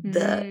like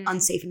the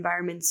unsafe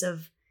environments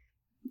of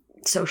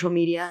social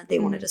media, they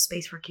wanted a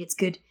space where kids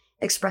could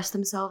express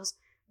themselves,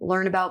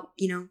 learn about,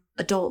 you know,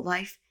 adult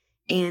life,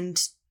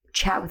 and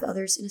chat with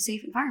others in a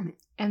safe environment.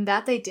 And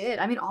that they did.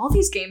 I mean, all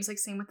these games, like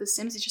same with The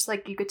Sims, it's just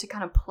like you get to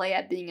kind of play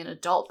at being an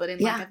adult, but in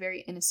like a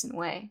very innocent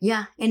way.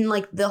 Yeah. And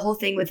like the whole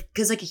thing with,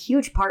 because like a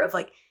huge part of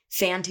like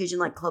Fantage and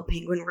like Club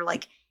Penguin were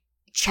like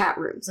chat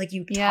rooms. Like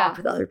you talk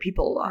with other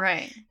people a lot.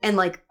 Right. And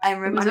like I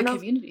remember, I don't know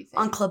community thing.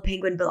 On Club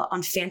Penguin, but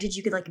on Fantage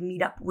you could like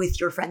meet up with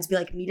your friends, be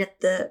like, meet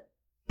at the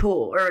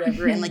pool or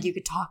whatever, and like you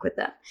could talk with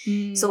them.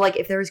 So like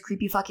if there was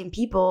creepy fucking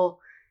people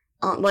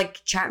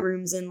like chat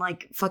rooms and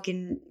like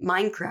fucking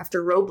Minecraft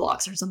or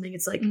Roblox or something,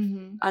 it's like I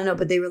don't know,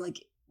 but they were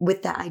like,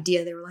 with that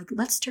idea, they were like,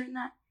 let's turn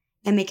that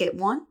and make it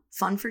 1,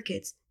 fun for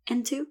kids,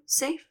 and 2,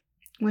 safe.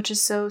 Which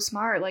is so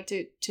smart, like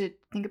to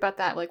think about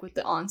that, like with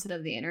the onset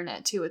of the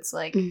internet too. It's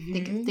like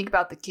think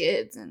about the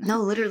kids. And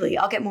no, literally,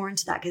 I'll get more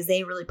into that because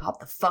they really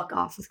popped the fuck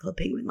off with Club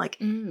Penguin, like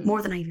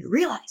more than I even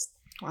realized.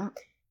 Wow.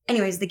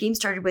 Anyways, the game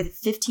started with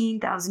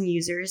 15,000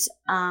 users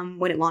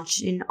when it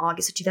launched in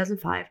August of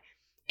 2005,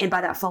 and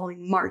by that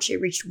following March,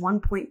 it reached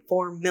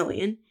 1.4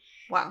 million.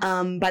 Wow.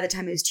 By the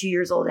time it was 2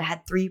 years old, it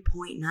had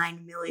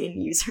 3.9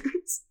 million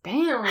users.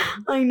 Damn.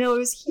 I know, it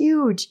was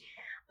huge.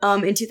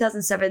 In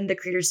 2007, the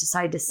creators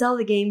decided to sell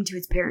the game to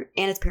its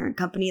parent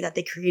company that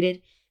they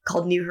created,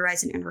 called New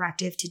Horizon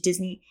Interactive, to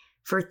Disney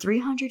for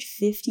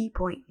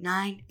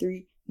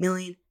 $350.93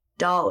 million.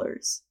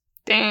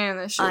 Damn,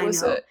 that shit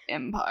was an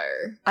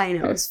empire. I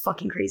know, it was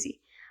fucking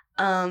crazy.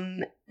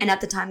 And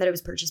at the time that it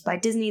was purchased by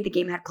Disney, the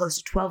game had close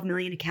to 12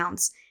 million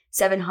accounts,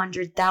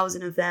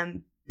 700,000 of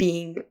them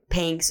being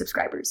paying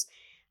subscribers.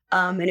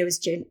 and it was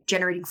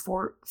generating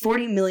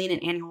 40 million in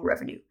annual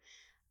revenue.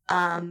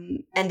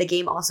 And the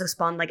game also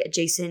spawned like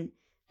adjacent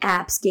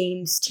apps,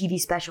 games, TV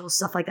specials,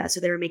 stuff like that. So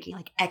they were making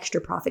like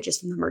extra profit just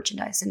from the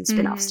merchandise and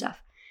spin-off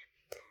stuff.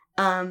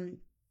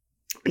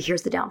 But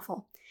here's the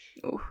downfall.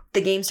 Ooh.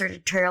 The game started to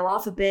trail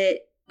off a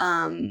bit,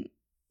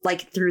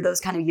 like through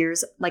those kind of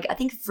years. Like I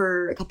think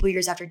for a couple of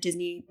years after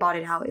Disney bought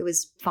it out, it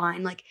was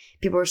fine. Like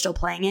people were still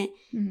playing it,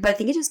 but I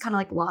think it just kind of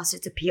like lost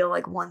its appeal.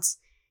 Like once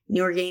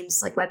newer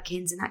games like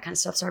Webkinz and that kind of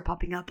stuff started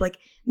popping up, like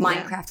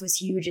Minecraft was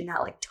huge and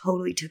that like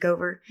totally took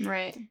over.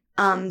 Right.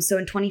 So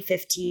in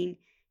 2015,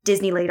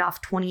 Disney laid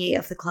off 28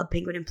 of the Club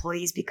Penguin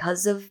employees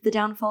because of the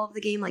downfall of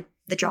the game, like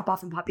the drop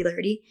off in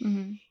popularity.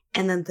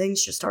 And then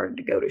things just started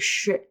to go to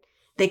shit.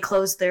 They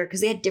closed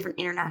because they had different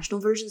international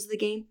versions of the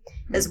game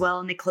as well,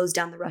 and they closed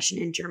down the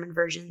Russian and German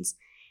versions.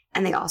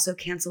 And they also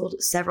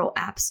canceled several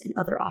apps and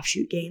other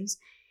offshoot games.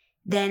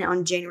 Then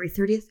on January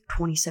 30th,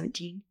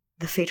 2017,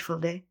 the fateful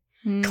day,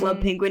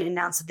 Club Penguin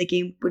announced that the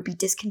game would be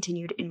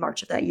discontinued in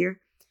March of that year.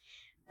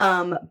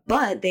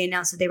 But they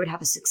announced that they would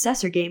have a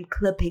successor game,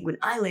 Club Penguin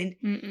Island,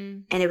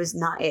 and it was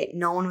not it.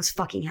 No one was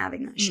fucking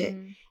having that shit.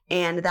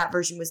 And that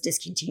version was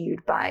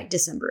discontinued by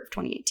December of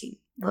 2018.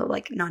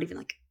 Like, not even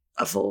like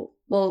a little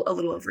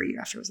over a year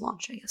after it was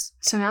launched, I guess.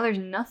 So now there's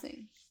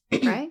nothing,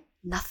 right?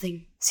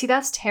 Nothing. See,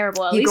 that's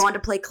terrible. You go on to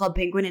play Club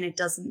Penguin and it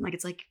doesn't, like,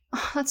 it's like,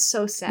 oh, that's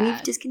so sad.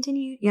 We've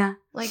discontinued. Yeah.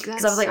 Like,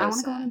 that's because I was like, so I want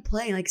to go on and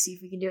play, like, see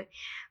if we can do it.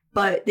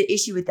 But the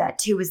issue with that,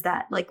 too, is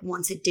that, like,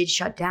 once it did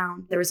shut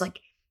down, there was, like,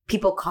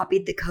 people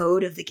copied the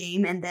code of the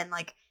game and then,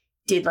 like,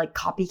 did, like,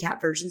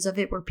 copycat versions of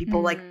it where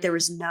people, like, there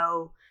was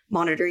no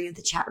monitoring of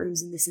the chat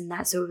rooms and this and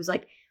that. So it was,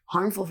 like,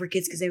 harmful for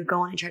kids because they would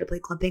go on and try to play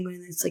Club Penguin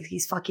and it's, like,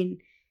 these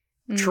fucking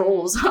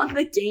trolls on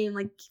the game,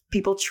 like,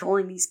 people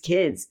trolling these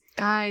kids.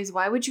 Guys,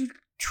 why would you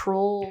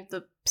troll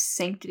the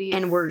sanctity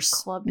and of worse,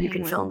 Club you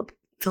Penguin? can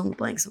fill in the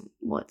blanks on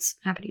what's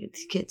happening to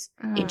these kids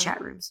in chat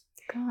rooms.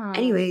 God.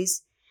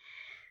 Anyways,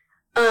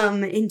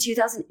 in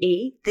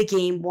 2008, the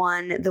game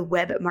won the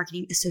Web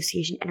Marketing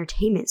Association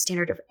Entertainment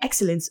Standard of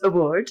Excellence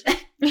Award.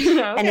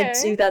 Okay. And in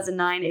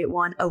 2009, it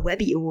won a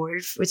Webby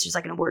Award, which is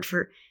like an award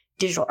for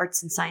digital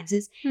arts and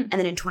sciences. And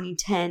then in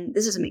 2010,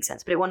 this doesn't make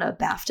sense, but it won a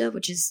BAFTA,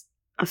 which is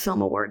a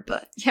film award,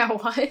 but yeah,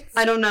 what?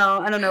 I don't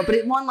know, but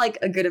it won like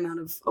a good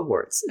amount of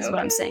awards. Is what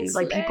I'm saying. It's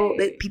like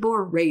people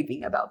were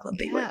raving about Club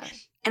Penguin,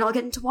 and I'll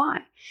get into why.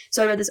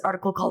 So I read this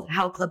article called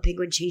 "How Club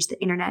Penguin Changed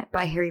the Internet"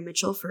 by Harry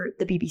Mitchell for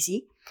the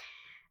BBC.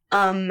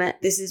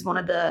 This is one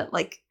of the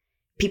like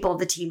people of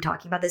the team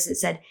talking about this. It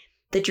said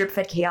the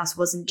drip-fed chaos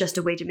wasn't just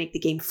a way to make the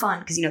game fun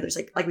because there's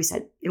like we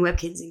said in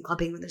Webkinz and Club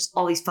Penguin, there's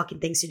all these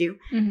fucking things to do.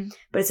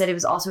 But it said it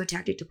was also a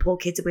tactic to pull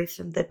kids away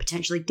from the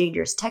potentially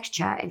dangerous text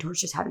chat and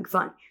towards just having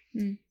fun.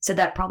 So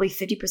that probably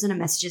 50% of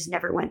messages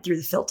never went through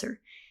the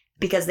filter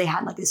because they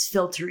had like this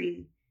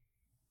filtering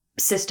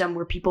system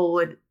where people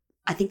would,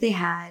 I think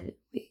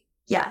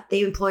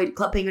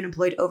Club Penguin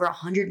employed over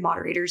 100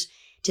 moderators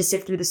to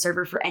sift through the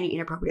server for any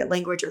inappropriate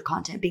language or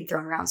content being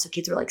thrown around. So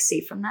kids were like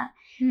safe from that.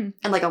 And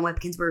like on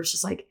Webkinz where it was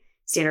just like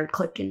standard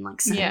click and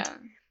like send. Yeah.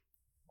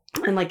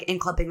 And like in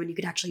Club Penguin, you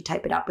could actually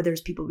type it out, but there's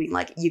people being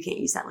like, you can't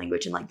use that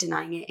language and like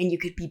denying it. And you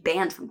could be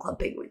banned from Club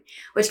Penguin,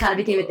 which kind of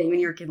became a thing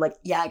when you were a kid. Like,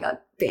 yeah, I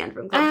got banned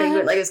from Club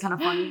Penguin. Like, it was kind of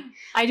funny.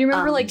 I do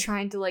remember like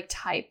trying to like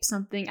type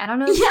something. I don't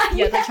know.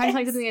 Like trying to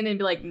type something and then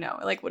be like, no,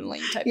 like wouldn't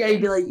let you type. Yeah,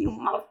 you'd be like, you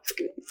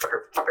motherfucking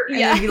fucker.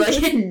 And you'd be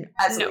like,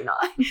 absolutely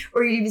not.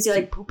 Or you'd even say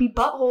like poopy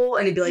butthole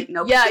and it'd be like,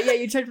 nope. Yeah,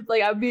 you try to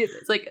like,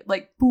 it's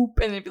like poop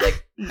and it'd be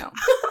like, no.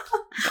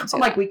 I'm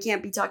like, we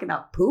can't be talking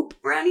about poop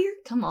around here.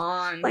 Come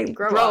on. Like,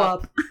 grow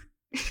up.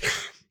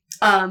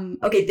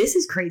 Okay, this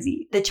is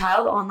crazy. The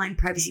Child Online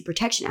Privacy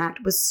Protection Act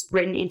was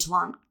written into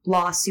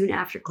law soon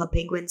after Club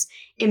Penguin's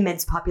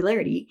immense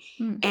popularity,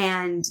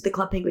 and the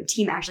Club Penguin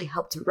team actually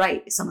helped to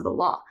write some of the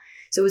law.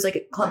 So it was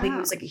like Club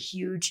Penguin was like a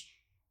huge,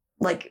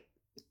 like,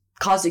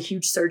 caused a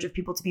huge surge of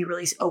people to be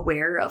really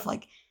aware of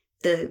like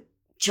the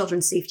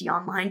children's safety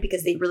online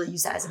because they really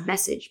use that as a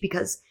message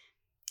because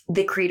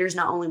the creators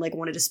not only like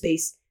wanted a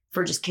space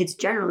for just kids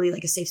generally,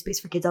 like a safe space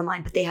for kids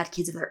online, but they had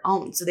kids of their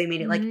own. So they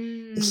made it like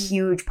a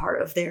huge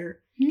part of their,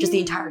 just the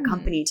entire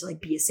company to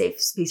like be a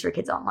safe space for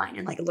kids online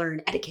and like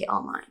learn etiquette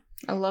online.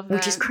 I love that.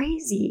 Which is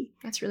crazy.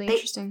 That's really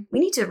interesting. We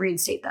need to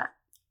reinstate that.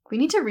 We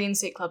need to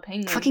reinstate Club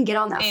Penguin. Fucking get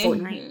on that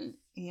Fortnite.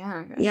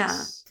 Yeah. Guys.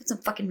 Yeah. Put some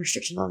fucking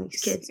restrictions on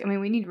these kids. I mean,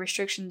 we need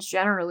restrictions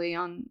generally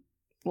on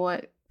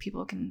what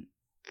people can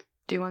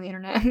do on the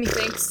internet.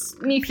 Methinks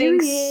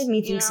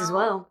as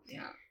well.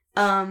 Yeah.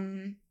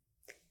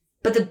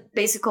 But the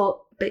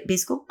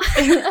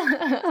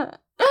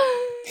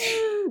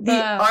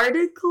the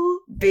article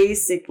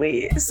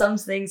basically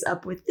sums things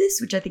up with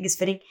this, which I think is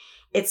fitting.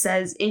 It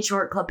says, in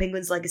short, Club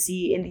Penguin's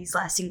legacy in these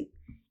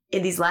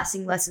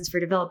lasting lessons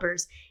for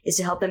developers is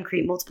to help them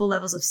create multiple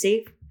levels of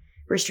safe,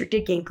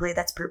 restricted gameplay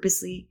that's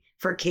purposely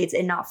for kids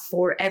and not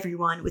for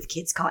everyone, with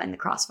kids caught in the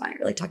crossfire,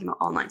 like talking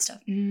about online stuff.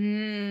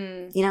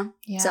 You know?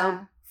 Yeah. So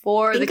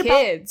for the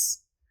kids.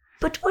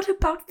 But what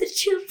about the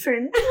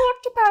children?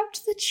 What about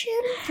the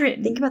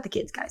children? Think about the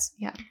kids, guys.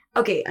 Yeah.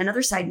 Okay,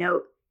 another side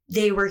note.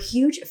 they were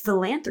huge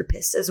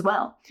philanthropists as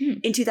well.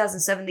 In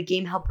 2007, the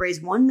game helped raise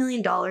 $1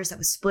 million that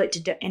was split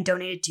and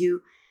donated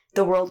to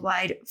the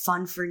Worldwide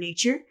Fund for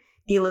Nature,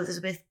 the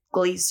Elizabeth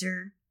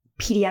Glaser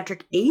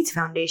Pediatric AIDS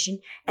Foundation,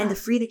 and the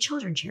Free the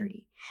Children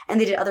charity. And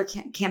they did other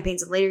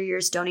campaigns in later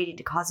years, donating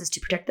to causes to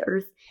protect the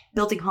earth,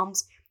 building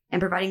homes, and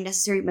providing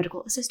necessary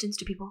medical assistance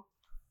to people.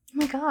 Oh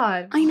my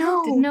God. I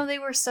know. I didn't know they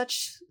were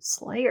such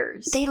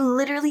slayers. They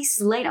literally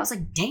slayed. I was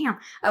like, damn.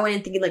 I went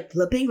in thinking like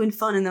Club Penguin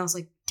fun, and I was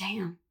like,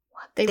 damn.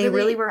 They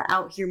really were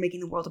out here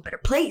making the world a better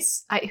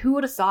place. Who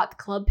would have thought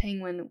Club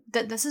Penguin?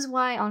 This is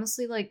why,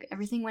 honestly, like,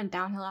 everything went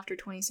downhill after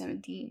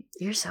 2017.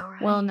 You're so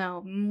right. Well,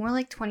 no, more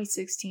like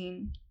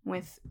 2016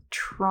 with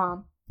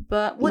Trump.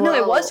 But no,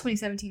 it was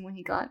 2017 when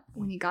he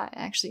got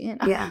actually in.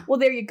 Yeah. Well,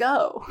 there you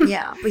go.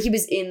 Yeah, but he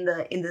was in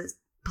the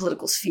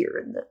political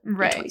sphere in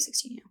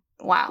 2016. Yeah.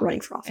 Wow. Running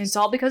for office. And it's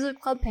all because of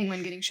Club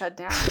Penguin getting shut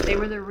down. They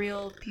were the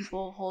real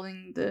people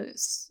holding the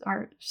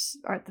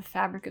the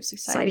fabric of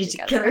society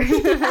together.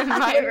 Am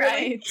I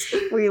right?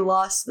 We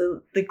lost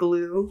the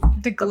glue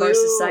of our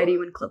society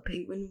when Club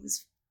Penguin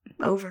was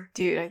over.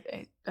 Dude,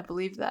 I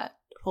believe that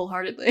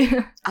wholeheartedly.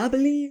 I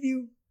believe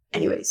you.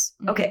 Anyways,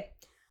 okay.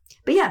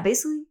 But yeah,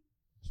 basically,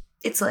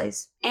 it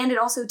slays. And it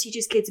also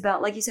teaches kids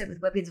about, like you said,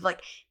 with Webkinz, of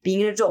like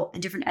being an adult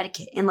and different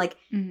etiquette. And like,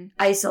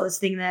 I saw this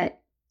thing that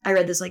I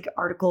read this like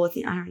article. I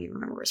don't even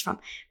saying where it's from,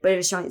 but it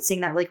was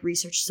saying that like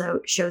research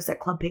shows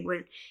that Club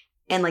Penguin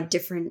and like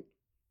different,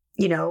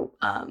 what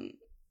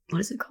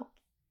is it called?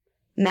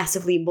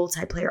 Massively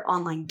multiplayer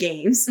online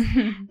games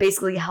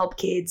basically help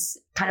kids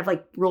kind of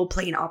like role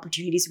playing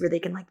opportunities where they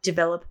can like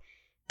develop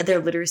their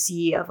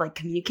literacy of like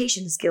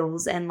communication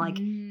skills and like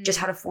just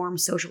how to form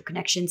social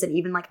connections and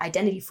even like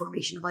identity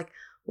formation of like,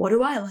 what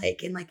do I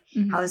like? And like,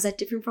 how is that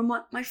different from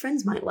what my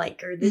friends might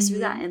like or this or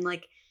that? And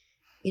like,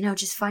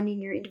 just finding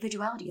your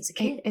individuality as a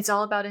kid. It's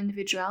all about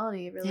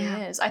individuality. It really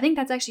is. I think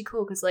that's actually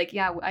cool because, like,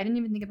 I didn't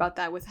even think about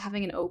that with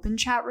having an open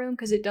chat room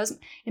because it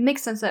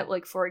makes sense that,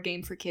 like, for a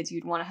game for kids,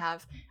 you'd want to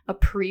have a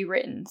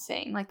pre-written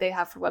thing like they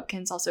have for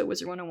Webkinz. Also,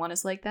 Wizard 101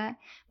 is like that.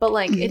 But,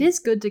 like, it is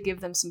good to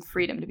give them some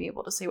freedom to be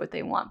able to say what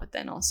they want, but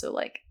then also,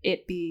 like,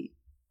 it be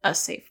a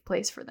safe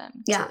place for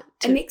them to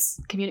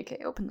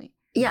communicate openly.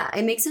 Yeah,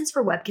 it makes sense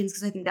for Webkinz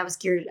because I think that was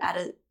geared at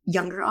a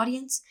younger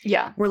audience.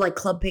 Yeah. Where like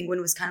Club Penguin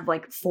was kind of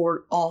like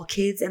for all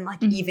kids and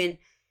like even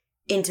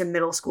into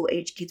middle school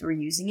age kids were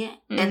using it.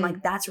 And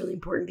like that's really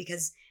important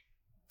because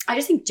I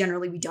just think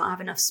generally we don't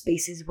have enough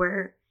spaces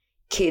where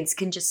kids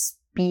can just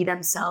be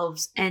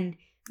themselves and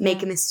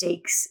make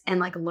mistakes and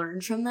like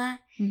learn from that.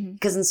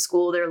 Because in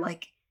school they're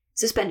like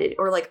suspended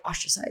or like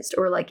ostracized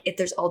or like if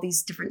there's all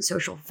these different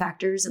social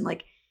factors and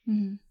like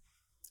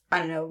I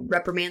don't know,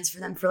 reprimands for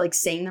them for like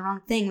saying the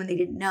wrong thing when they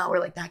didn't know or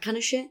like that kind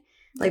of shit.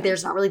 Like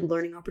there's not really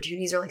learning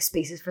opportunities or like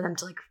spaces for them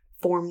to like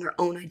form their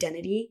own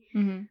identity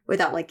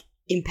without like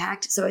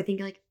impact. So I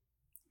think like,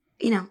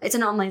 it's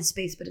an online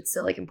space, but it's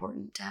still like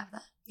important to have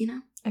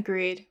that,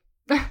 Agreed.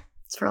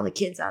 It's for all the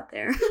kids out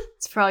there.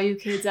 It's for all you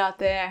kids out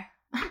there.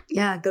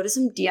 Yeah, go to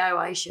some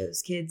DIY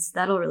shows, kids.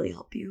 That'll really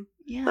help you.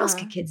 Yeah. What else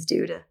can kids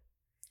do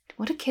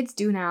What do kids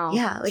do now?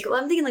 Yeah, like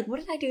I'm thinking like, what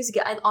did I do as a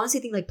kid? I honestly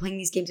think like playing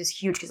these games is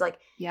huge because like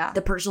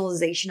the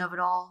personalization of it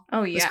all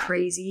was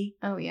crazy.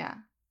 Oh yeah.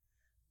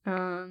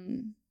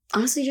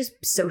 Honestly, just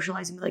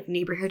socializing with like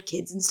neighborhood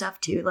kids and stuff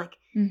too. Like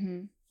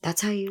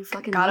that's how you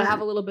fucking gotta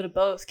have a little bit of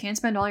both. Can't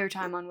spend all your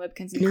time on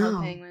Webkinz and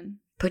Club Penguin.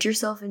 Put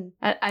yourself in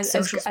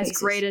as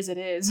great as it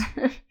is.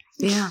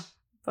 Yeah.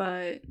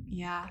 But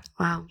yeah.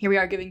 Wow. Here we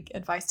are giving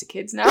advice to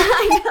kids now.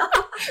 I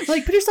know.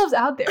 Like put yourselves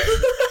out there.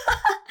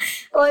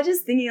 Well, I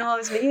just thinking, it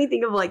was making me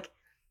think of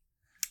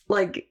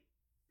like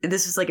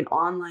this is like an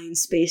online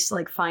space to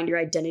like find your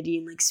identity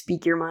and like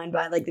speak your mind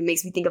by. Like it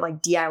makes me think of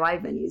like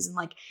DIY venues and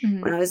like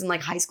when I was in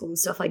like high school and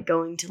stuff, like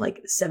going to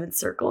like the Seventh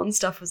Circle and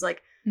stuff was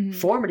like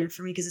formative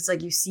for me because it's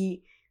like you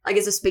see like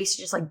it's a space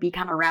to just like be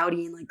kind of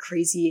rowdy and like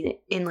crazy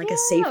in like a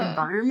safe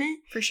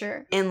environment for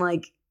sure. And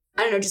like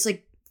I don't know, just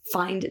like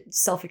find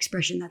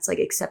self-expression that's like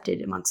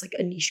accepted amongst like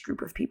a niche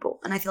group of people.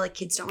 And I feel like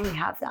kids don't really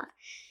have that.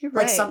 You're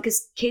like right.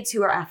 because kids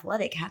who are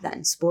athletic have that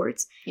in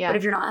sports. Yeah. But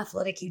if you're not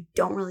athletic, you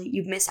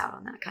miss out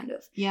on that kind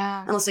of.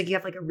 Yeah. Unless like you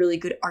have like a really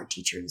good art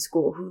teacher in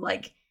school who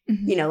like,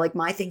 like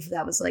my thing for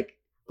that was like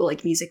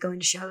music, going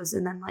to shows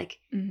and then like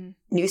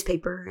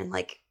newspaper and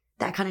like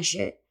that kind of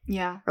shit.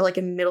 Yeah. Or like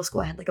in middle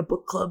school I had like a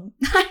book club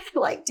I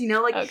liked,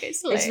 like okay, I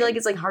just feel like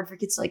it's like hard for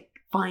kids to like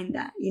find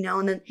that,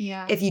 and then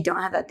if you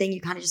don't have that thing,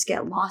 you kind of just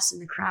get lost in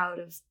the crowd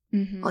of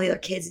all the other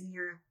kids and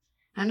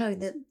I don't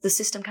know, the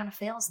system kind of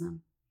fails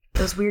them.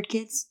 Those weird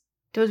kids,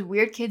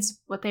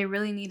 what they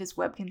really need is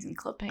Webkinz and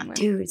Club Penguin.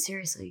 Dude,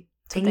 seriously.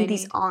 They need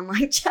these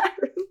online chat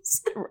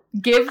rooms.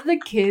 Give the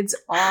kids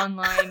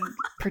online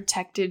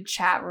protected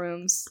chat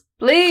rooms.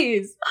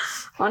 Please.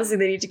 Honestly,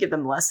 they need to give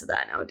them less of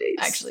that nowadays.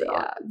 Actually,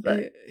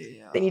 But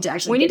they need to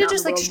actually. We need to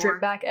just like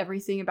strip back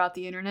everything about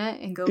the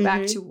internet and go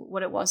back to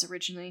what it was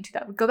originally.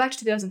 Go back to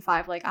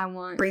 2005. Like I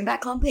want bring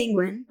back Club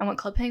Penguin. I want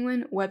Club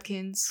Penguin,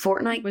 Webkinz,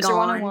 Fortnite, Wizard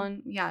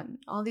 101. Yeah,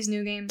 all these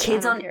new games.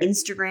 Kids on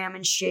Instagram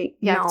and shit.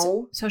 Yeah,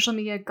 social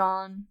media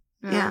gone.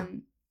 Yeah.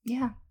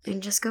 Yeah.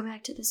 And just go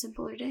back to the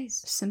simpler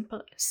days.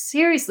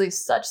 Seriously,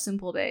 such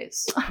simple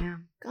days. Yeah.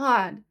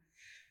 God.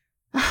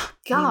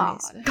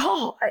 Anyways.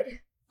 God.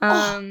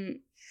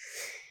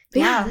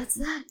 Yeah, that's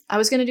that. I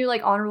was gonna do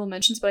like honorable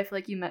mentions, but I feel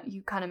like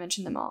you kind of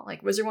mentioned them all.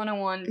 Like Wizard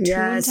 101,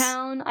 yes.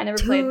 Toontown. I never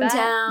played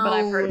that, but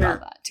I've heard about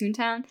that.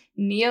 Toontown,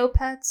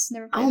 Neopets.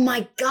 Never played. Oh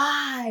my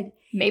god,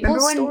 Maple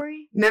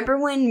Story. Remember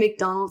when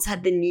McDonald's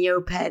had the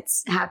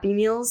Neopets Happy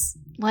Meals?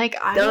 Like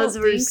those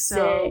were think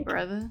so,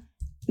 brother.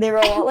 They were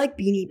a lot like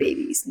Beanie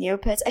Babies.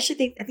 Neopets. I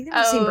think they're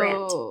the same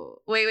brand.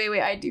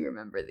 Wait. I do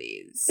remember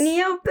these.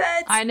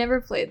 Neopets. I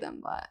never played them,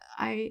 but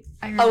I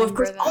remember. Oh, of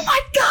course. Them. Oh my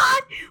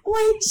god!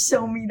 Wait,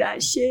 show me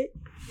that shit.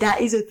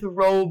 That is a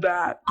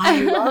throwback.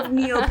 I love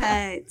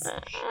Neopets. Yeah,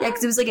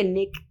 because it was like a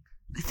Nick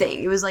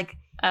thing. It was like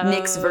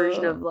Nick's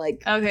version of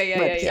like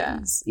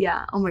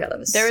yeah. Oh my god, that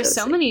was there was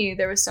so many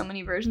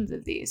versions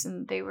of these,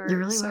 and they were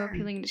really so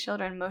appealing to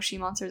children. Moshi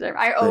Monsters.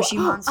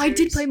 Monsters. I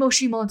did play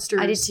Moshi Monsters.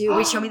 I did too.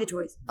 Wait, show me the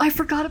toys. I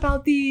forgot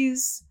about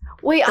these.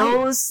 Wait,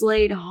 those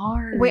slayed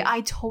hard. Wait,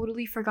 I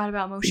totally forgot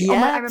about Moshi. Yeah,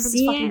 I remember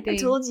this fucking thing. I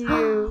told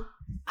you.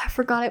 I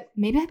forgot it.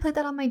 Maybe I played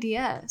that on my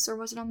DS, or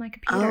was it on my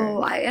computer?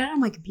 Oh, I had it on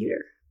my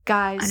computer.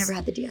 Guys, I never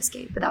had the DS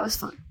game, but that was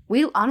fun.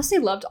 We honestly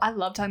I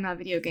love talking about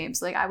video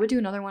games. Like, I would do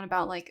another one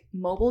about like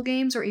mobile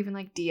games or even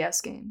like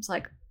DS games.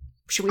 Like,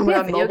 should we make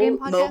a video game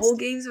podcast? Mobile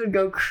games would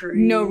go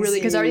crazy. No, really,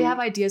 because I already have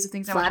ideas of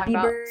things I want to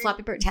talk about.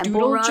 Flappy Bird,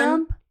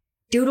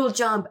 Doodle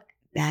Jump,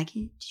 Baggett.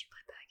 Did you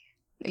play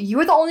Baggett? You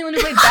were the only one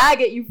who played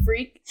Baggett, you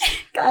freak.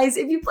 Guys,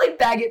 if you played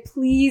Baggett,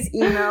 please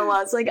email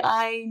us. Like,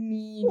 I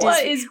need.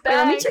 What is Baggett?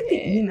 Let me check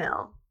the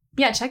email.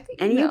 Yeah, check the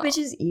email. Any of you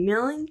bitches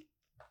emailing?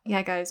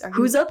 Yeah, guys.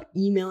 Who's up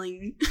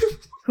emailing?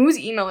 Who's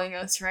emailing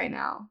us right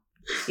now?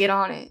 Get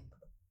on it,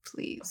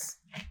 please.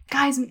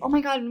 Guys, oh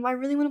my god, I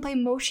really want to play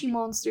Moshi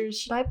Monsters.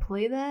 Should I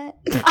play that?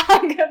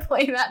 I'm gonna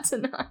play that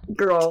tonight.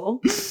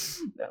 Girl.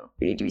 No.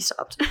 You need to be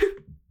stopped.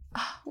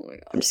 Oh my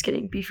god. I'm just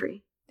kidding. Be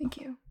free. Thank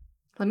you.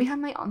 Let me have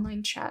my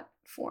online chat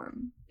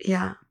form.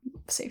 Yeah.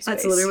 Safe space.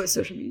 That's literally what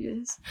social media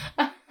is.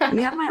 Let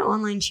me have my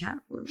online chat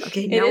form.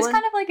 Okay, it is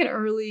kind of like an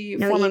early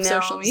form of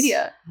social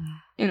media.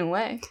 In a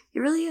way. It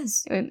really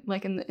is.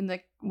 Like in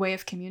the way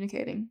of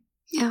communicating.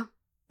 Yeah.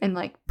 And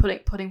like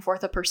putting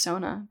forth a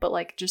persona, but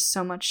like just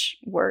so much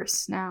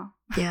worse now.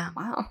 Yeah.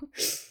 Wow.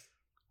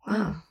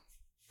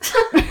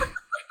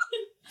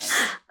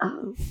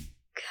 Oh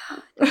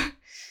god.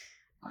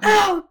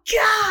 Oh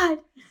god.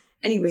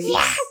 Anyways.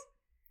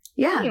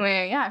 Yeah.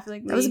 Anyway, yeah, I feel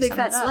like that was a big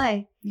fat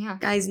sleigh. Yeah.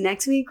 Guys,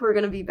 next week we're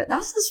gonna be. But that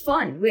was just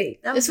fun.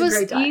 Wait, that was a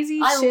great time. Easy.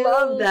 I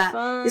love that.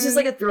 Fun. This was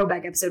like a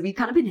throwback episode. We've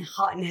kind of been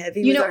hot and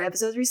heavy with our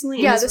episodes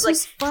recently. Yeah, and this was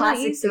like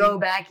classic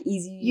throwback,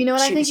 easy. You know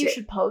what I think you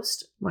should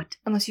post? What?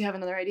 Unless you have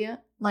another idea.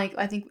 Like,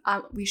 I think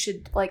we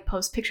should like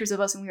post pictures of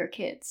us when we were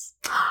kids.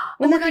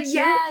 Oh my god,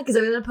 yeah! Because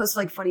I'm gonna post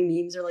like funny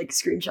memes or like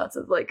screenshots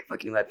of like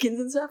fucking webkins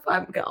and stuff.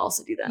 I'm gonna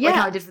also do that. Yeah. Like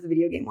how I did for the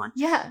video game one.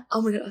 Yeah.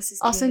 Oh my god,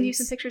 I'll send you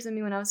some pictures of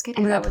me when I was a kid.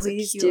 Oh my god, I was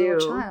please a cute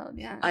little child.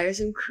 Yeah. I have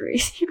some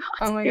crazy.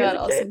 Oh my god,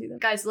 I'll send you them.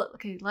 Guys,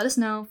 let us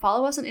know.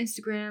 Follow us on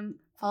Instagram.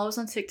 Follow us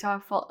on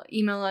TikTok.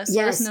 Email us. Yes.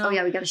 Let us know. Oh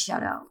yeah, we got a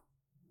shout out.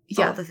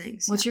 Yeah. All the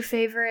things. What's your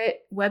favorite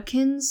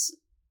Webkins?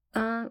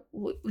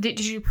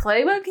 Did you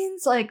play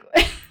Webkins? Like.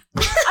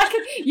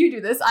 You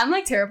do this. I'm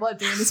like terrible at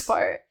doing this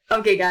part.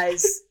 Okay,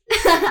 guys.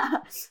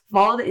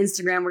 Follow the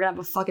Instagram. We're gonna have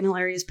a fucking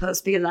hilarious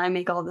post because I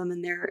make all of them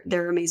and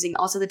they're amazing.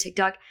 Also the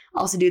TikTok. I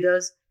also do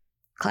those.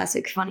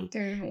 Classic, funny.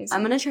 They're amazing.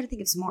 I'm gonna try to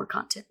think of some more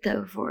content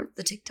though for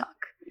the TikTok.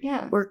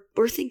 Yeah.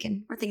 We're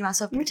thinking about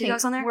stuff.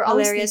 TikToks on there. We're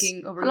hilarious.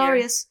 Thinking over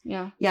hilarious.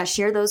 Here. Yeah.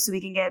 Share those so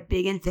we can get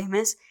big and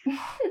famous.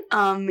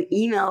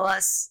 Email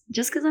us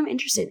just because I'm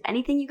interested.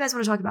 Anything you guys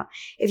want to talk about.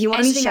 If you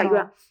want us to shout you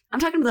out. I'm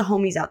talking to the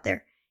homies out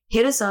there.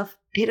 Hit us up,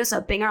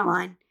 bang our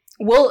line.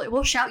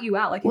 We'll shout you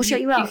out. Like we'll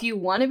shout you out. If you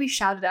want to be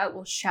shouted out,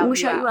 we'll shout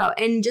you out.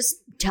 And just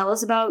tell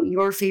us about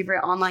your favorite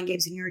online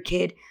games when you were a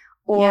kid.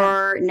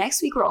 Or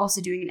next week we're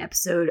also doing an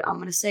episode. I'm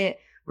gonna say it.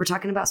 We're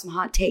talking about some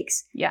hot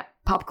takes. Yeah.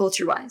 Pop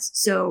culture wise.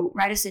 So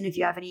write us in if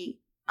you have any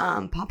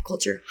pop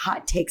culture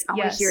hot takes. I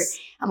want to hear it.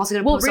 I'm also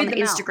gonna post on the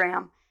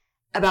Instagram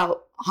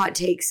about hot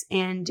takes,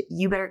 and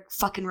you better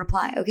fucking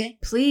reply, okay?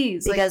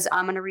 Please. Because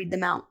I'm gonna read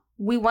them out.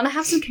 We want to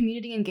have some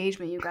community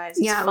engagement, you guys.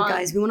 It's fun.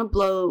 Guys, we want to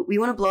blow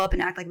up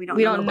and act like we don't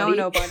know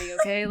nobody,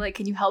 okay? Like,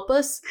 can you help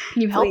us?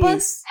 Can you help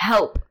us?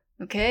 Help.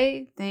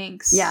 Okay,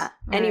 thanks. Yeah.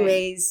 All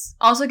anyways.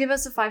 Right. Also give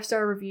us a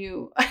 5-star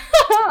review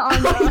on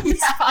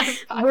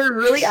Spotify. We're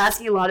really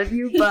asking a lot of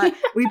you, but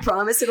we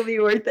promise it'll be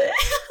worth it.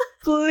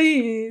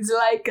 Please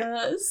like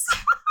us.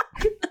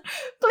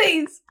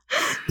 Please.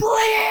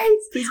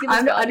 Please give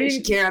us I don't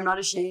even care. I'm not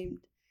ashamed.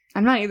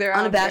 I'm not either.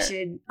 Unabashed.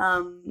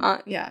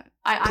 Yeah.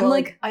 I'm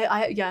like,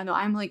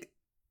 I'm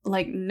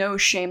like no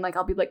shame. Like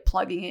I'll be like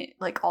plugging it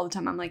like all the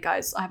time. I'm like,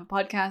 guys, I have a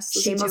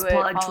podcast. Shameless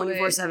plug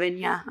 24/7.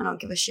 Yeah. I don't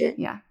give a shit.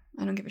 Yeah.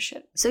 I don't give a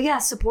shit. So yeah,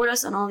 support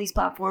us on all these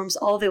platforms.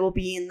 All of it will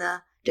be in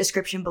the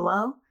description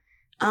below.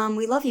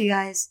 We love you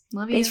guys.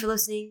 Thanks for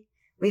listening.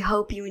 We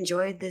hope you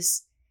enjoyed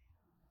this,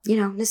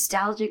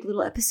 nostalgic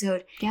little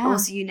episode. Yeah. And we'll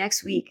see you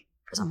next week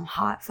for some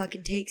hot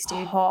fucking takes,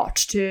 dude. Hot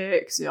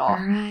takes, y'all. All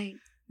right.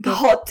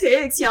 Hot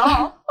takes,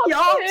 y'all.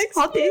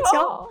 Hot takes,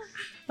 y'all.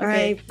 All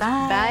right.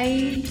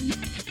 Bye.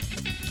 Bye.